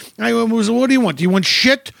choices. I was, what do you want? Do you want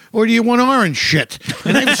shit or do you want orange shit?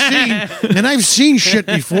 And I've seen shit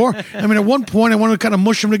before. I mean, at one point, I wanted to kind of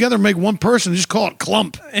mush them together and make one person, just call it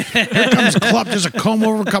Clump. Here comes Clump. There's a comb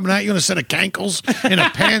over coming at you in a set of cankles in a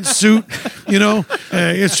pantsuit. You know,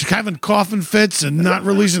 it's having coughing fits and not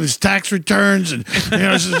releasing his tax returns, and you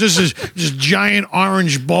know, it's just this giant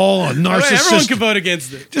orange ball of narcissist. Everyone can vote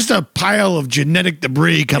against it. Just a pile of genetic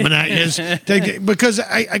debris coming at you. Because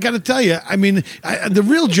I got to tell you, I mean, the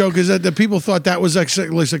real joke is that the people thought that was like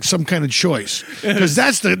some kind of choice. Because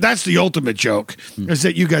that's the ultimate joke, is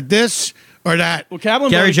that you got this or that. Well, Kaplan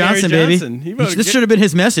Gary voted Johnson, Gary baby. Johnson. He voted This should have been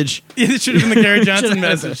his message. It should have been the Gary Johnson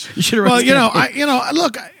message. You should have. Well,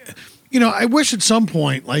 look. I wish at some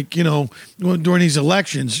point, like, during these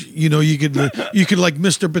elections, you could like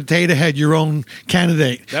Mr. Potato Head your own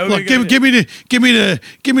candidate. That would be Look, good. give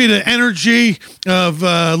me the energy of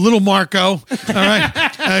Little Marco. All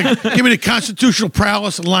right, give me the constitutional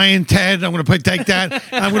prowess of Lion Ted. I'm going to take that.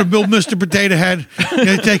 I'm going to build Mr. Potato Head.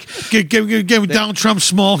 Give Donald Trump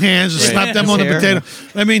small hands and slap them on the His hair.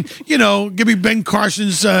 potato. I mean, give me Ben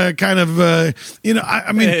Carson's kind of,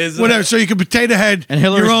 I mean, whatever. So you can Potato Head And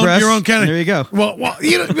Hillary's your breasts. own kind of. There you go. Well, but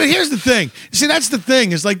here's the thing. See, that's the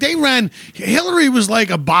thing. Is like they ran. Hillary was like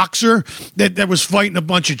a boxer that was fighting a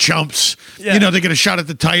bunch of chumps. Yeah. They get a shot at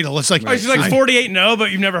the title. It's like She's like 48-0,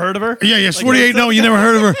 but you've never heard of her? Yeah, yes, 48. No, you never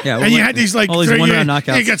heard of her. Yeah, and you had these like all these one-round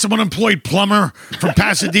knockouts. You got some unemployed plumber from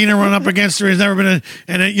Pasadena run up against her. He's never been in,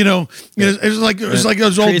 and it was like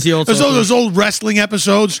Crazy old those old wrestling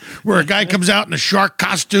episodes where a guy comes out in a shark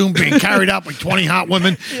costume being carried out by 20 hot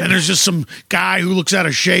women, and there's just some guy who looks out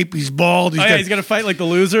of shape. He's bald. He's going to fight like the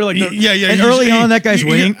loser. Like the, Yeah. And early on, that guy's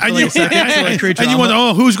winning. And you And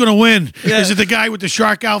wonder, who's going to win? Is it the guy with the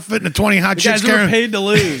shark outfit and the 20 hot the chicks guys who were carrying? paid to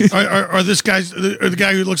lose. Or this guy's, or the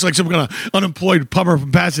guy who looks like some kind of unemployed plumber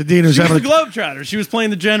from Pasadena. Who's She was having the Globetrotter. She was playing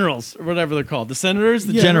the Generals, or whatever they're called. The Senators?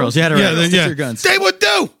 The Generals. You had to stick to your guns. They would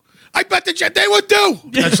do. I bet they would do.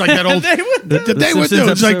 That's like that old. They would do. They would Simpsons do.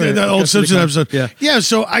 It's like episode, that old Custody Simpsons Club. episode. Yeah.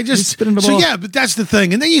 So I just. spinning the So ball. yeah, but that's the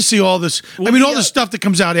thing. And then you see all this. all the stuff that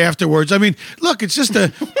comes out afterwards. I mean, look, it's just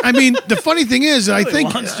a. I mean, the funny thing is, I They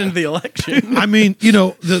think. launched into the election. I mean,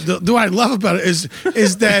 the what I love about it is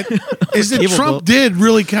that Cable Trump bill. did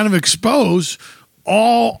really kind of expose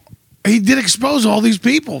all. He did expose all these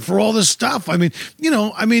people for all this stuff. I mean,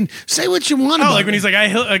 say what you want about like when it. he's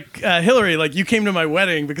like, Hillary, like you came to my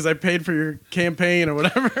wedding because I paid for your campaign or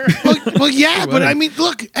whatever. Well, yeah, but I mean,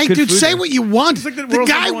 look, hey, Good dude, food say there. what you want. like the The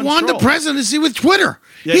world's guy number one won the troll. presidency with Twitter.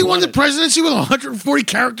 Yeah, he he won won the it. presidency with 140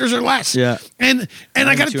 characters or less. Yeah. And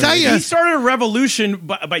I got to tell you, He started a revolution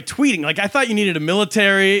by tweeting. Like I thought you needed a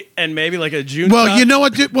military and maybe like a Junta. well, you know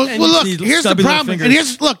what? Dude? Well, And look, these here's the stubby little problem. fingers. And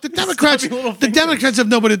here's look, the Democrats little have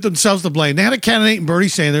nobody themselves themselves to blame. They had a candidate in Bernie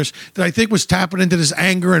Sanders that I think was tapping into this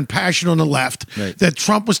anger and passion on the left that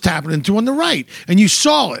Trump was tapping into on the right. And you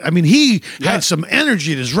saw it. I mean, he had some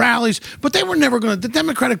energy at his rallies, but they were never going to, the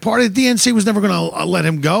Democratic Party, the DNC was never going to let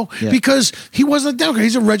him go because he wasn't a Democrat.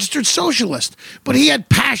 He's a registered socialist. But he had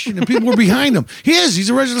passion and people were behind him. He is. He's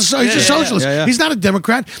a registered he's a socialist. He's not a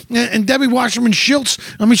Democrat. And Debbie Wasserman Schultz,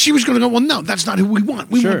 I mean, she was going to go, well, no, that's not who we want.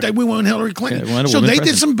 We want Hillary Clinton. So they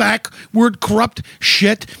did some backward corrupt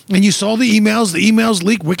shit, and you saw the emails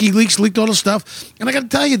leaked, WikiLeaks leaked all the stuff, and I got to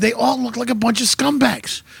tell you, they all look like a bunch of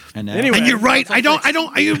scumbags. Anyway, and you're right.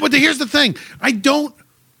 But here's the thing.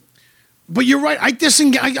 But you're right. I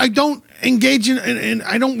don't engage in, and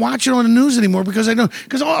I don't watch it on the news anymore because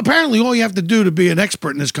apparently all you have to do to be an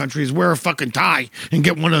expert in this country is wear a fucking tie and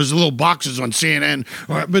get one of those little boxes on CNN.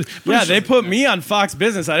 But they put me on Fox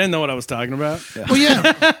Business. I didn't know what I was talking about. Well,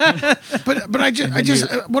 yeah, but I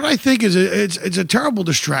just what I think is it's a terrible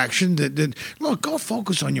distraction. That look, go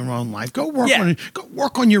focus on your own life. Go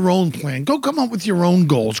work on your own plan. Go come up with your own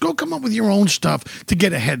goals. Go come up with your own stuff to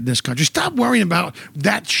get ahead in this country. Stop worrying about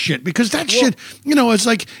that shit because that shit, it's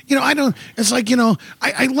like I don't. It's like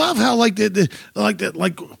I love how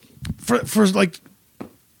for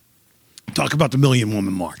talk about the Million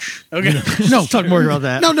Woman March. Okay, no, talk more about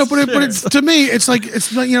that. No, but it's to me, it's like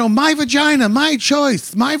my vagina, my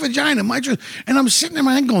choice, my vagina, my choice, and I'm sitting in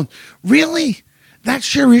my head going, really?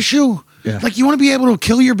 That's your issue? Yeah. Like you want to be able to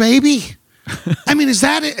kill your baby? I mean, is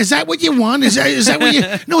that what you want? Is that what you?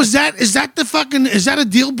 No, is that a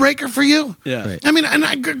deal breaker for you? Yeah. Right. I mean, and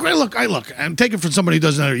I'm taking from somebody who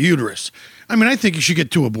doesn't have a uterus. I mean, I think you should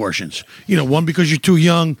get 2 abortions. One because you're too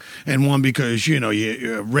young, and one because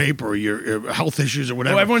you rape or your health issues or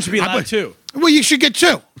whatever. Oh, everyone should be allowed 2. Well, you should get 2.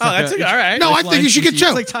 Oh, that's all right. No, I think you should get 2.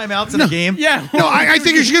 It's like timeouts in a game. Yeah. No, I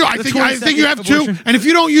think you should get. I think you have 2, and if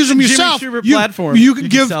you don't use them yourself, Jimmy Shoover platform. you can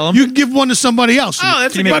give one to somebody else. Oh,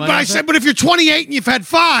 that's but if you're 28 and you've had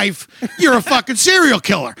 5, you're a fucking serial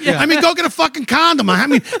killer. Yeah. I mean, go get a fucking condom. I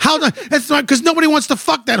mean, that's not because nobody wants to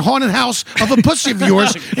fuck that haunted house of a pussy of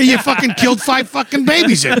yours, and you fucking killed 5 fucking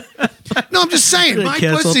babies in. No, I'm just saying, my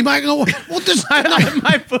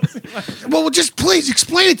pussy. Well, just please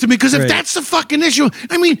explain it to me because if that's the fucking issue,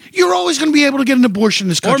 I mean, you're always going to be able to get an abortion in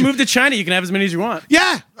this country. Or move to China. You can have as many as you want.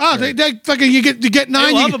 Yeah. Oh, they fucking you get 9.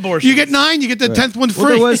 They love abortions. You get 9. You get the 10th one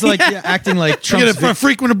free. Well, there was acting like Trump. You get a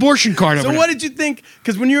frequent abortion card. So what did you think?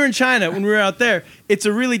 Because when you were in China, when we were out there, it's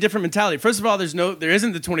a really different mentality. First of all, there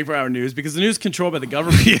isn't the 24-hour news because the news is controlled by the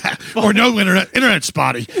government. Yeah. Or no internet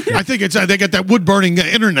spotty. I think it's they got that wood burning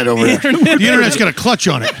internet over there. The internet's got a clutch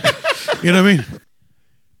on it. You know what I mean?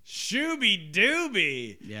 Shooby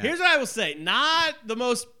dooby. Yeah. Here's what I will say. Not the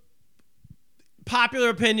most popular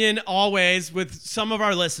opinion always with some of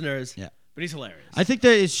our listeners. Yeah. But he's hilarious. I think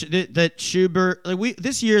that Schubert,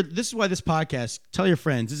 this year, this is why this podcast, tell your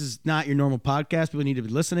friends, this is not your normal podcast. People need to be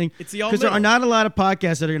listening. It's the all because there are not a lot of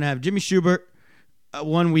podcasts that are going to have Jimmy Schubert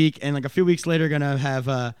 1 week and like a few weeks later going to have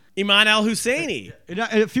Iman al-Husseini.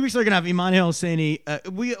 A few weeks later going to have Iman al-Husseini.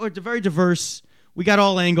 We are very diverse. We got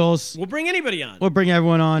all angles. We'll bring anybody on. We'll bring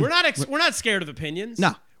everyone on. We're not scared of opinions.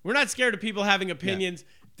 No. We're not scared of people having opinions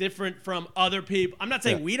different from other people. I'm not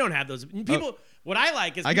saying we don't have those people. What I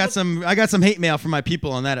like is I got some hate mail from my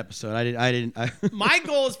people on that episode. I didn't. My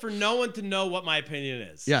goal is for no one to know what my opinion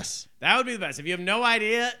is. Yes. That would be the best. If you have no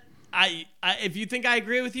idea, if you think I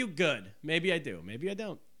agree with you, good. Maybe I do. Maybe I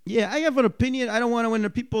don't. Yeah, I have an opinion. I don't want to, when the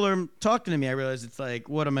people are talking to me, I realize it's like,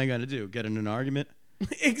 what am I going to do? Get in an argument?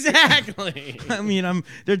 Exactly. I mean,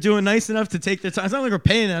 they're doing nice enough to take their time. It's not like we're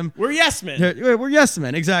paying them. We're yes men. We're yes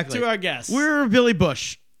men, exactly. To our guests. We're Billy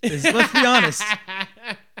Bush. Let's be honest.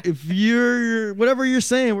 If you're whatever you're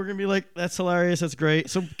saying, we're gonna be like, that's hilarious, that's great.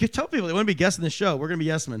 So tell people they want to be guests in the show. We're gonna be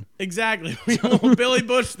yes men. Exactly. We will Billy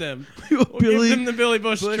Bush them. We'll give them the Billy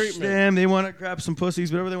Bush treatment. Them. They want to grab some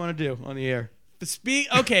pussies, whatever they want to do on the air.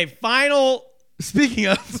 Final. Speaking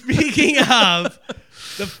of,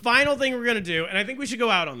 the final thing we're gonna do, and I think we should go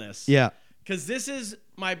out on this. Yeah. Because this is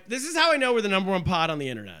how I know we're the #1 pod on the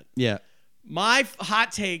internet. Yeah. My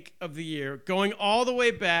hot take of the year, going all the way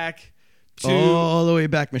back to all the way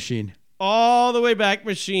back machine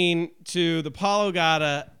to the Paulo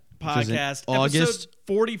Gatta podcast, August episode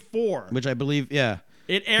 44, which I believe,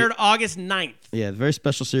 it aired August 9th. Yeah, the very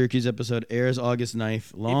special Syracuse episode airs August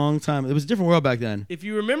 9th. Long time. It was a different world back then. If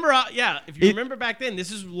you remember, remember back then,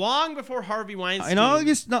 this is long before Harvey Weinstein. On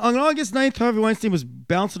August 9th, Harvey Weinstein was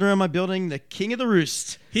bouncing around my building, the king of the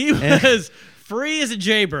roost. He was free as a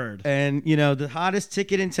jaybird. And, the hottest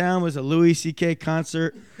ticket in town was a Louis C.K.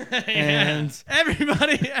 concert. And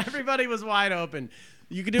everybody was wide open.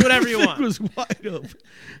 You can do whatever you It want. was wide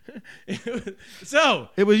open. So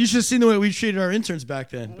It was. You should have seen the way we treated our interns back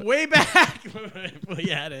then. way back, well,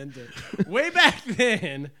 yeah, way back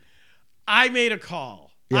then, I made a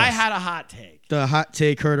call. I Yes. had a hot take. The hot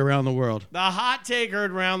take heard around the world. The hot take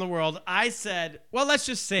heard around the world. I said, well, let's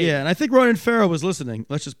just say, Yeah, and I think Ronan Farrow was listening.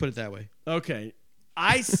 Let's just put it that way. okay.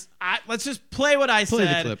 Let's just play what I Play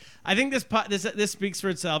the said. clip. I think this speaks for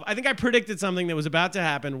itself. I think I predicted something that was about to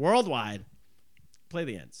happen worldwide. Play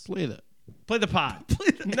the ends. Play that. Play the pod.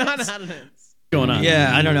 Not an ends. Going on.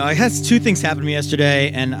 Yeah, I don't know. I had two things happen to me yesterday,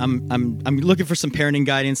 and I'm looking for some parenting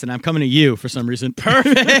guidance, and I'm coming to you for some reason.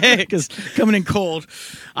 Perfect, because coming in cold.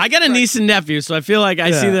 I got a niece and nephew, so I feel like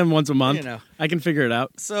I see them once a month. You know. I can figure it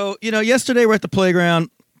out. So yesterday we're at the playground,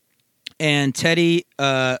 and Teddy,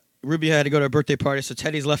 Ruby had to go to a birthday party, so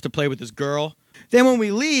Teddy's left to play with this girl. Then when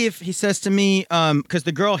we leave, he says to me, because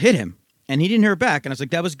the girl hit him, and he didn't hear her back, and I was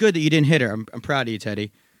like, "That was good that you didn't hit her. I'm proud of you,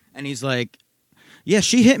 Teddy." And he's like, "Yeah,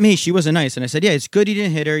 she hit me. She wasn't nice." And I said, "Yeah, it's good you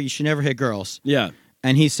didn't hit her. You should never hit girls." Yeah.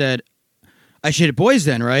 And he said, "I should hit boys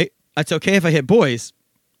then, right? It's okay if I hit boys."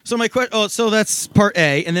 So my question, so that's part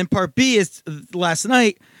A, and then part B is last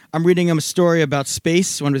night I'm reading him a story about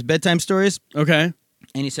space, one of his bedtime stories, Okay.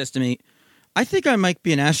 and he says to me, "I think I might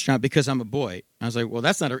be an astronaut because I'm a boy." I was like, "Well,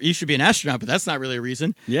 that's not. You should be an astronaut, but that's not really a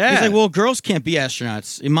reason." Yeah. He's like, "Well, girls can't be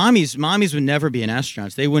astronauts. Mommies would never be an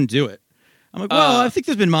astronaut. They wouldn't do it." I'm like, "Well, I think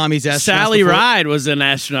there's been mommies astronauts." Sally before." Ride was an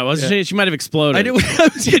astronaut, wasn't she? She might have exploded. I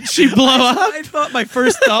did. Did she blow up? I thought my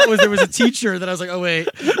first thought was there was a teacher that I was like, "Oh wait,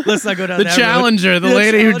 let's not go down The that road." Challenger, the Yeah,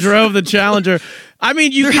 lady who Challenger. drove the Challenger. I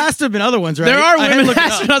mean, There has to have been other ones, right? There are I had women looked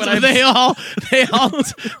it up, astronauts, but but they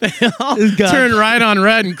all God. turn right on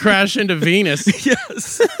red and crash into Venus.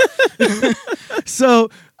 Yes. So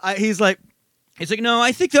he's like, "No,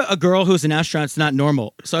 I think that a girl who's an astronaut's not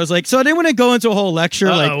normal." So I was like, so I didn't want to go into a whole lecture.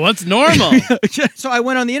 What's normal? So I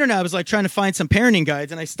went on the internet. I was like trying to find some parenting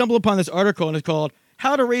guides, and I stumbled upon this article, and it's called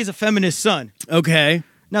 "How to Raise a Feminist Son." Okay.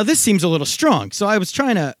 Now this seems a little strong, so I was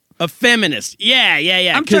trying to. A feminist. Yeah.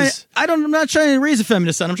 I'm not trying to raise a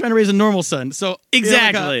feminist son. I'm trying to raise a normal son. So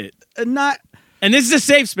Exactly. Not. And this is a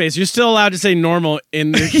safe space. You're still allowed to say normal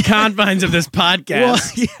in the confines of this podcast Well,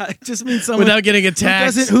 yeah, it just means someone without getting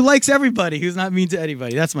attacked. who likes everybody, who's not mean to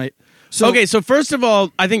anybody. That's my. Okay, so first of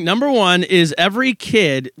all, I think number one is every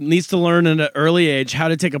kid needs to learn at an early age how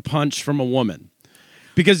to take a punch from a woman.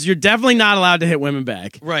 Because you're definitely not allowed to hit women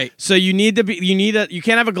back. Right. So you can't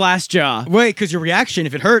have a glass jaw. Right, because your reaction,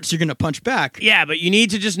 if it hurts, you're going to punch back. Yeah, but you need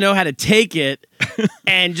to just know how to take it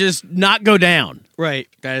and just not go down. Right.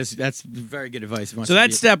 That's very good advice. So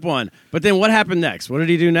that's step one. But then what happened next? What did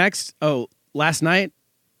he do next? Oh, last night?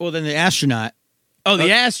 Well, then the astronaut. Oh,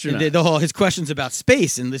 the astronaut. The whole his questions about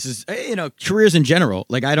space, and this is careers in general.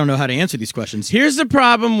 Like I don't know how to answer these questions. Here's the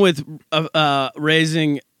problem with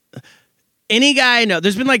raising any guy I know.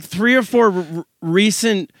 There's been like 3 or 4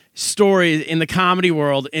 recent stories in the comedy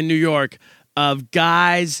world in New York of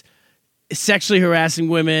guys sexually harassing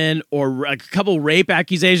women or a couple rape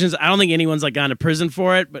accusations. I don't think anyone's like gone to prison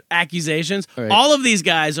for it, but accusations. Right. All of these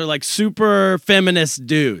guys are like super feminist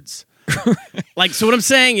dudes. Like, so what I'm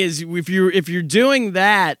saying is if you're doing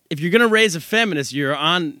that, if you're going to raise a feminist, you're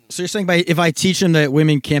on. So you're saying if I teach him that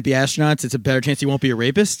women can't be astronauts, it's a better chance he won't be a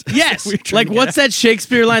rapist? Yes. We're trying Like, to what's that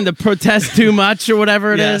Shakespeare line? The protest too much or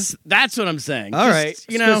whatever it Yes. is. That's what I'm saying. All right.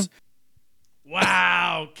 You know.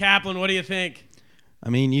 Wow, Kaplan, what do you think? I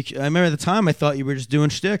mean, I remember at the time I thought you were just doing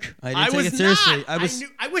shtick. I didn't take was it seriously. not.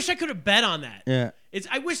 I wish I could have bet on that. Yeah.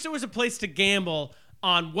 I wish there was a place to gamble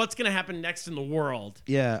on what's going to happen next in the world.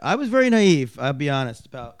 Yeah, I was very naive. I'll be honest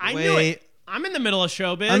about. I knew it. I'm in the middle of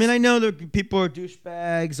showbiz. I mean, I know that people are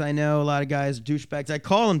douchebags. I know a lot of guys are douchebags. I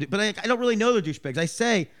call them, but I don't really know they're douchebags. I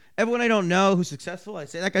say everyone I don't know who's successful, I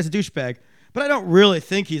say that guy's a douchebag, but I don't really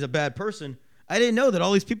think he's a bad person. I didn't know that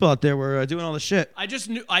all these people out there were doing all this shit. I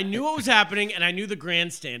knew what was happening, and I knew the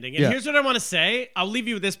grandstanding. And Yeah. here's what I want to say. I'll leave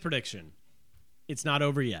you with this prediction. It's not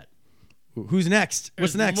over yet. Who's next?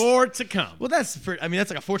 What's There's next? more to come. Well, that's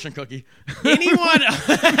like a fortune cookie. Anyone?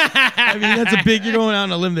 I mean, that's a big. You're going out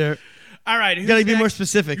on a limb there. All right. You got to be more next?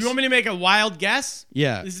 specific. You want me to make a wild guess?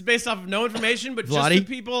 Yeah. This is based off of no information, but just Vladi? the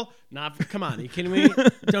people. Come on. Are you kidding me?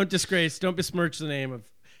 Don't besmirch the name of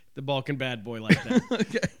the Balkan bad boy like that.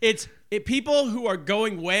 Okay. It's people who are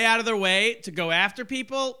going way out of their way to go after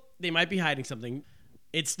people. They might be hiding something.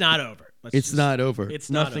 It's not over. It's not over. It's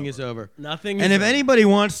not Nothing over. is over. Nothing. And is if over. anybody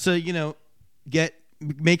wants to,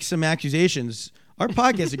 make some accusations, our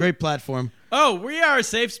podcast is a great platform. Oh, we are a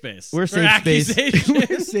safe space. We're a for safe space. accusations.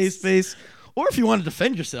 We're a safe space. Or if you want to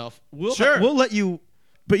defend yourself, we'll Sure. we'll let you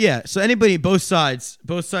But yeah, so anybody, both sides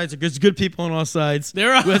are there's good people on all sides.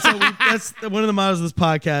 There are. That's one of the models of this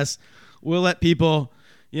podcast. We'll let people,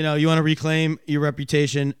 you want to reclaim your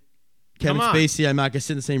reputation. Kevin Come on. Spacey, I'm not gonna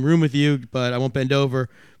sit in the same room with you, but I won't bend over.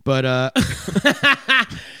 But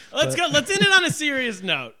Let's go. Let's end it on a serious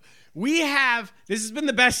note. This has been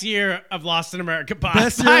the best year of Lost in America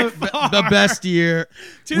pod. the best year.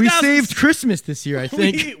 We saved Christmas this year, I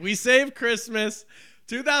think. We saved Christmas.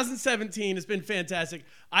 2017 has been fantastic.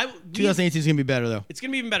 2018 is gonna be better though. It's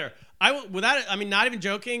gonna be even better. Not even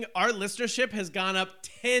joking. Our listenership has gone up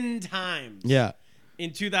 10 times. Yeah.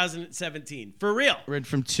 In 2017, for real. Went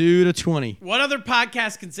from 2 to 20. What other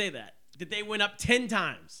podcast can say that they went up 10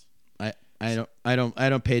 times? I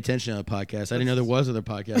don't pay attention to the podcast. I didn't know there was other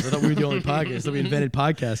podcasts. I thought we were the only podcast. I thought we invented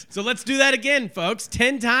podcasts. So let's do that again, folks.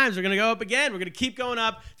 10 times. We're gonna go up again. We're gonna keep going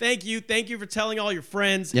up. Thank you for telling all your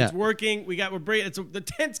friends. Yeah. It's working. The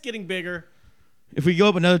tent's getting bigger. If we go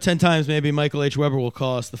up another 10 times, maybe Michael H. Weber will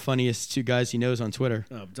call us the funniest two guys he knows on Twitter.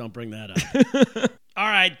 Oh, don't bring that up. All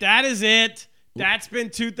right, that is it. That's been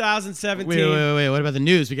 2017. Wait. What about the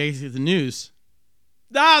news? We gotta get the news.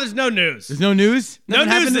 No, there's no news. There's no news? No Nothing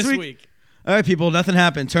news happened this week. All right, people. Nothing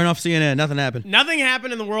happened. Turn off CNN. Nothing happened. Nothing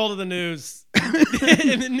happened in the world of the news.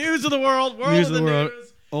 In the news of the world. News of the world.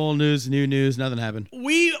 Old news, new news. Nothing happened.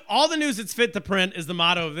 All the news that's fit to print is the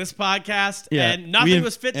motto of this podcast. Yeah. And nothing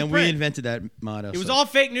was fit to print. And we invented that motto. It was all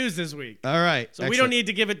fake news this week. All right. So we don't need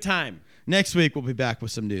to give it time. Next week, we'll be back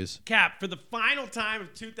with some news. Cap, for the final time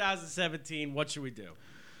of 2017, what should we do?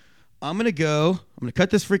 I'm going to cut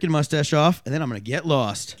this freaking mustache off, and then I'm going to get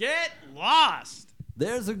lost. Get lost.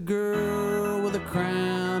 There's a girl with a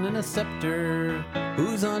crown and a scepter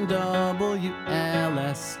who's on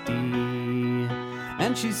WLSD.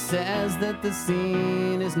 And she says that the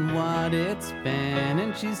scene isn't what it's been,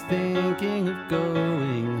 and she's thinking of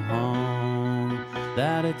going home.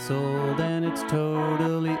 That it's old and it's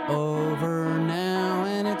totally over now,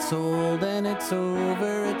 and it's old and it's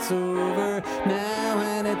over now,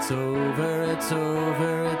 and it's over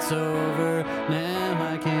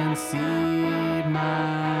now. I can see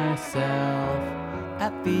myself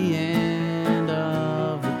at the end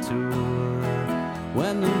of the tour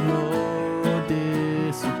when the road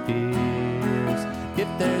disappears. If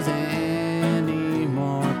there's any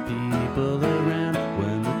more people around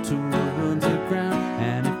when the tour runs aground,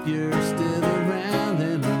 and if you're still around,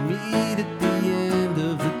 then we'll meet at the end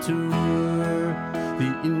of the tour.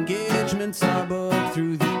 The engagements are booked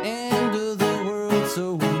through the end of the world,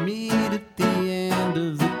 so we'll meet at the end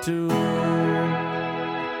of the tour.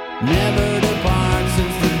 Never depart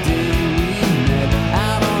since the day we met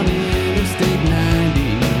out on Interstate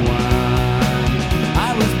 91.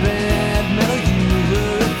 I was bad metal, you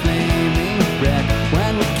were a flaming wreck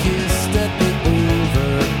when we kissed at the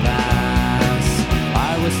overpass.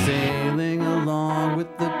 I was sailing along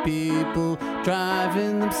with the people,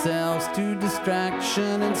 driving themselves to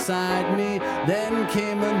distraction inside me. Then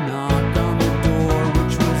came a knock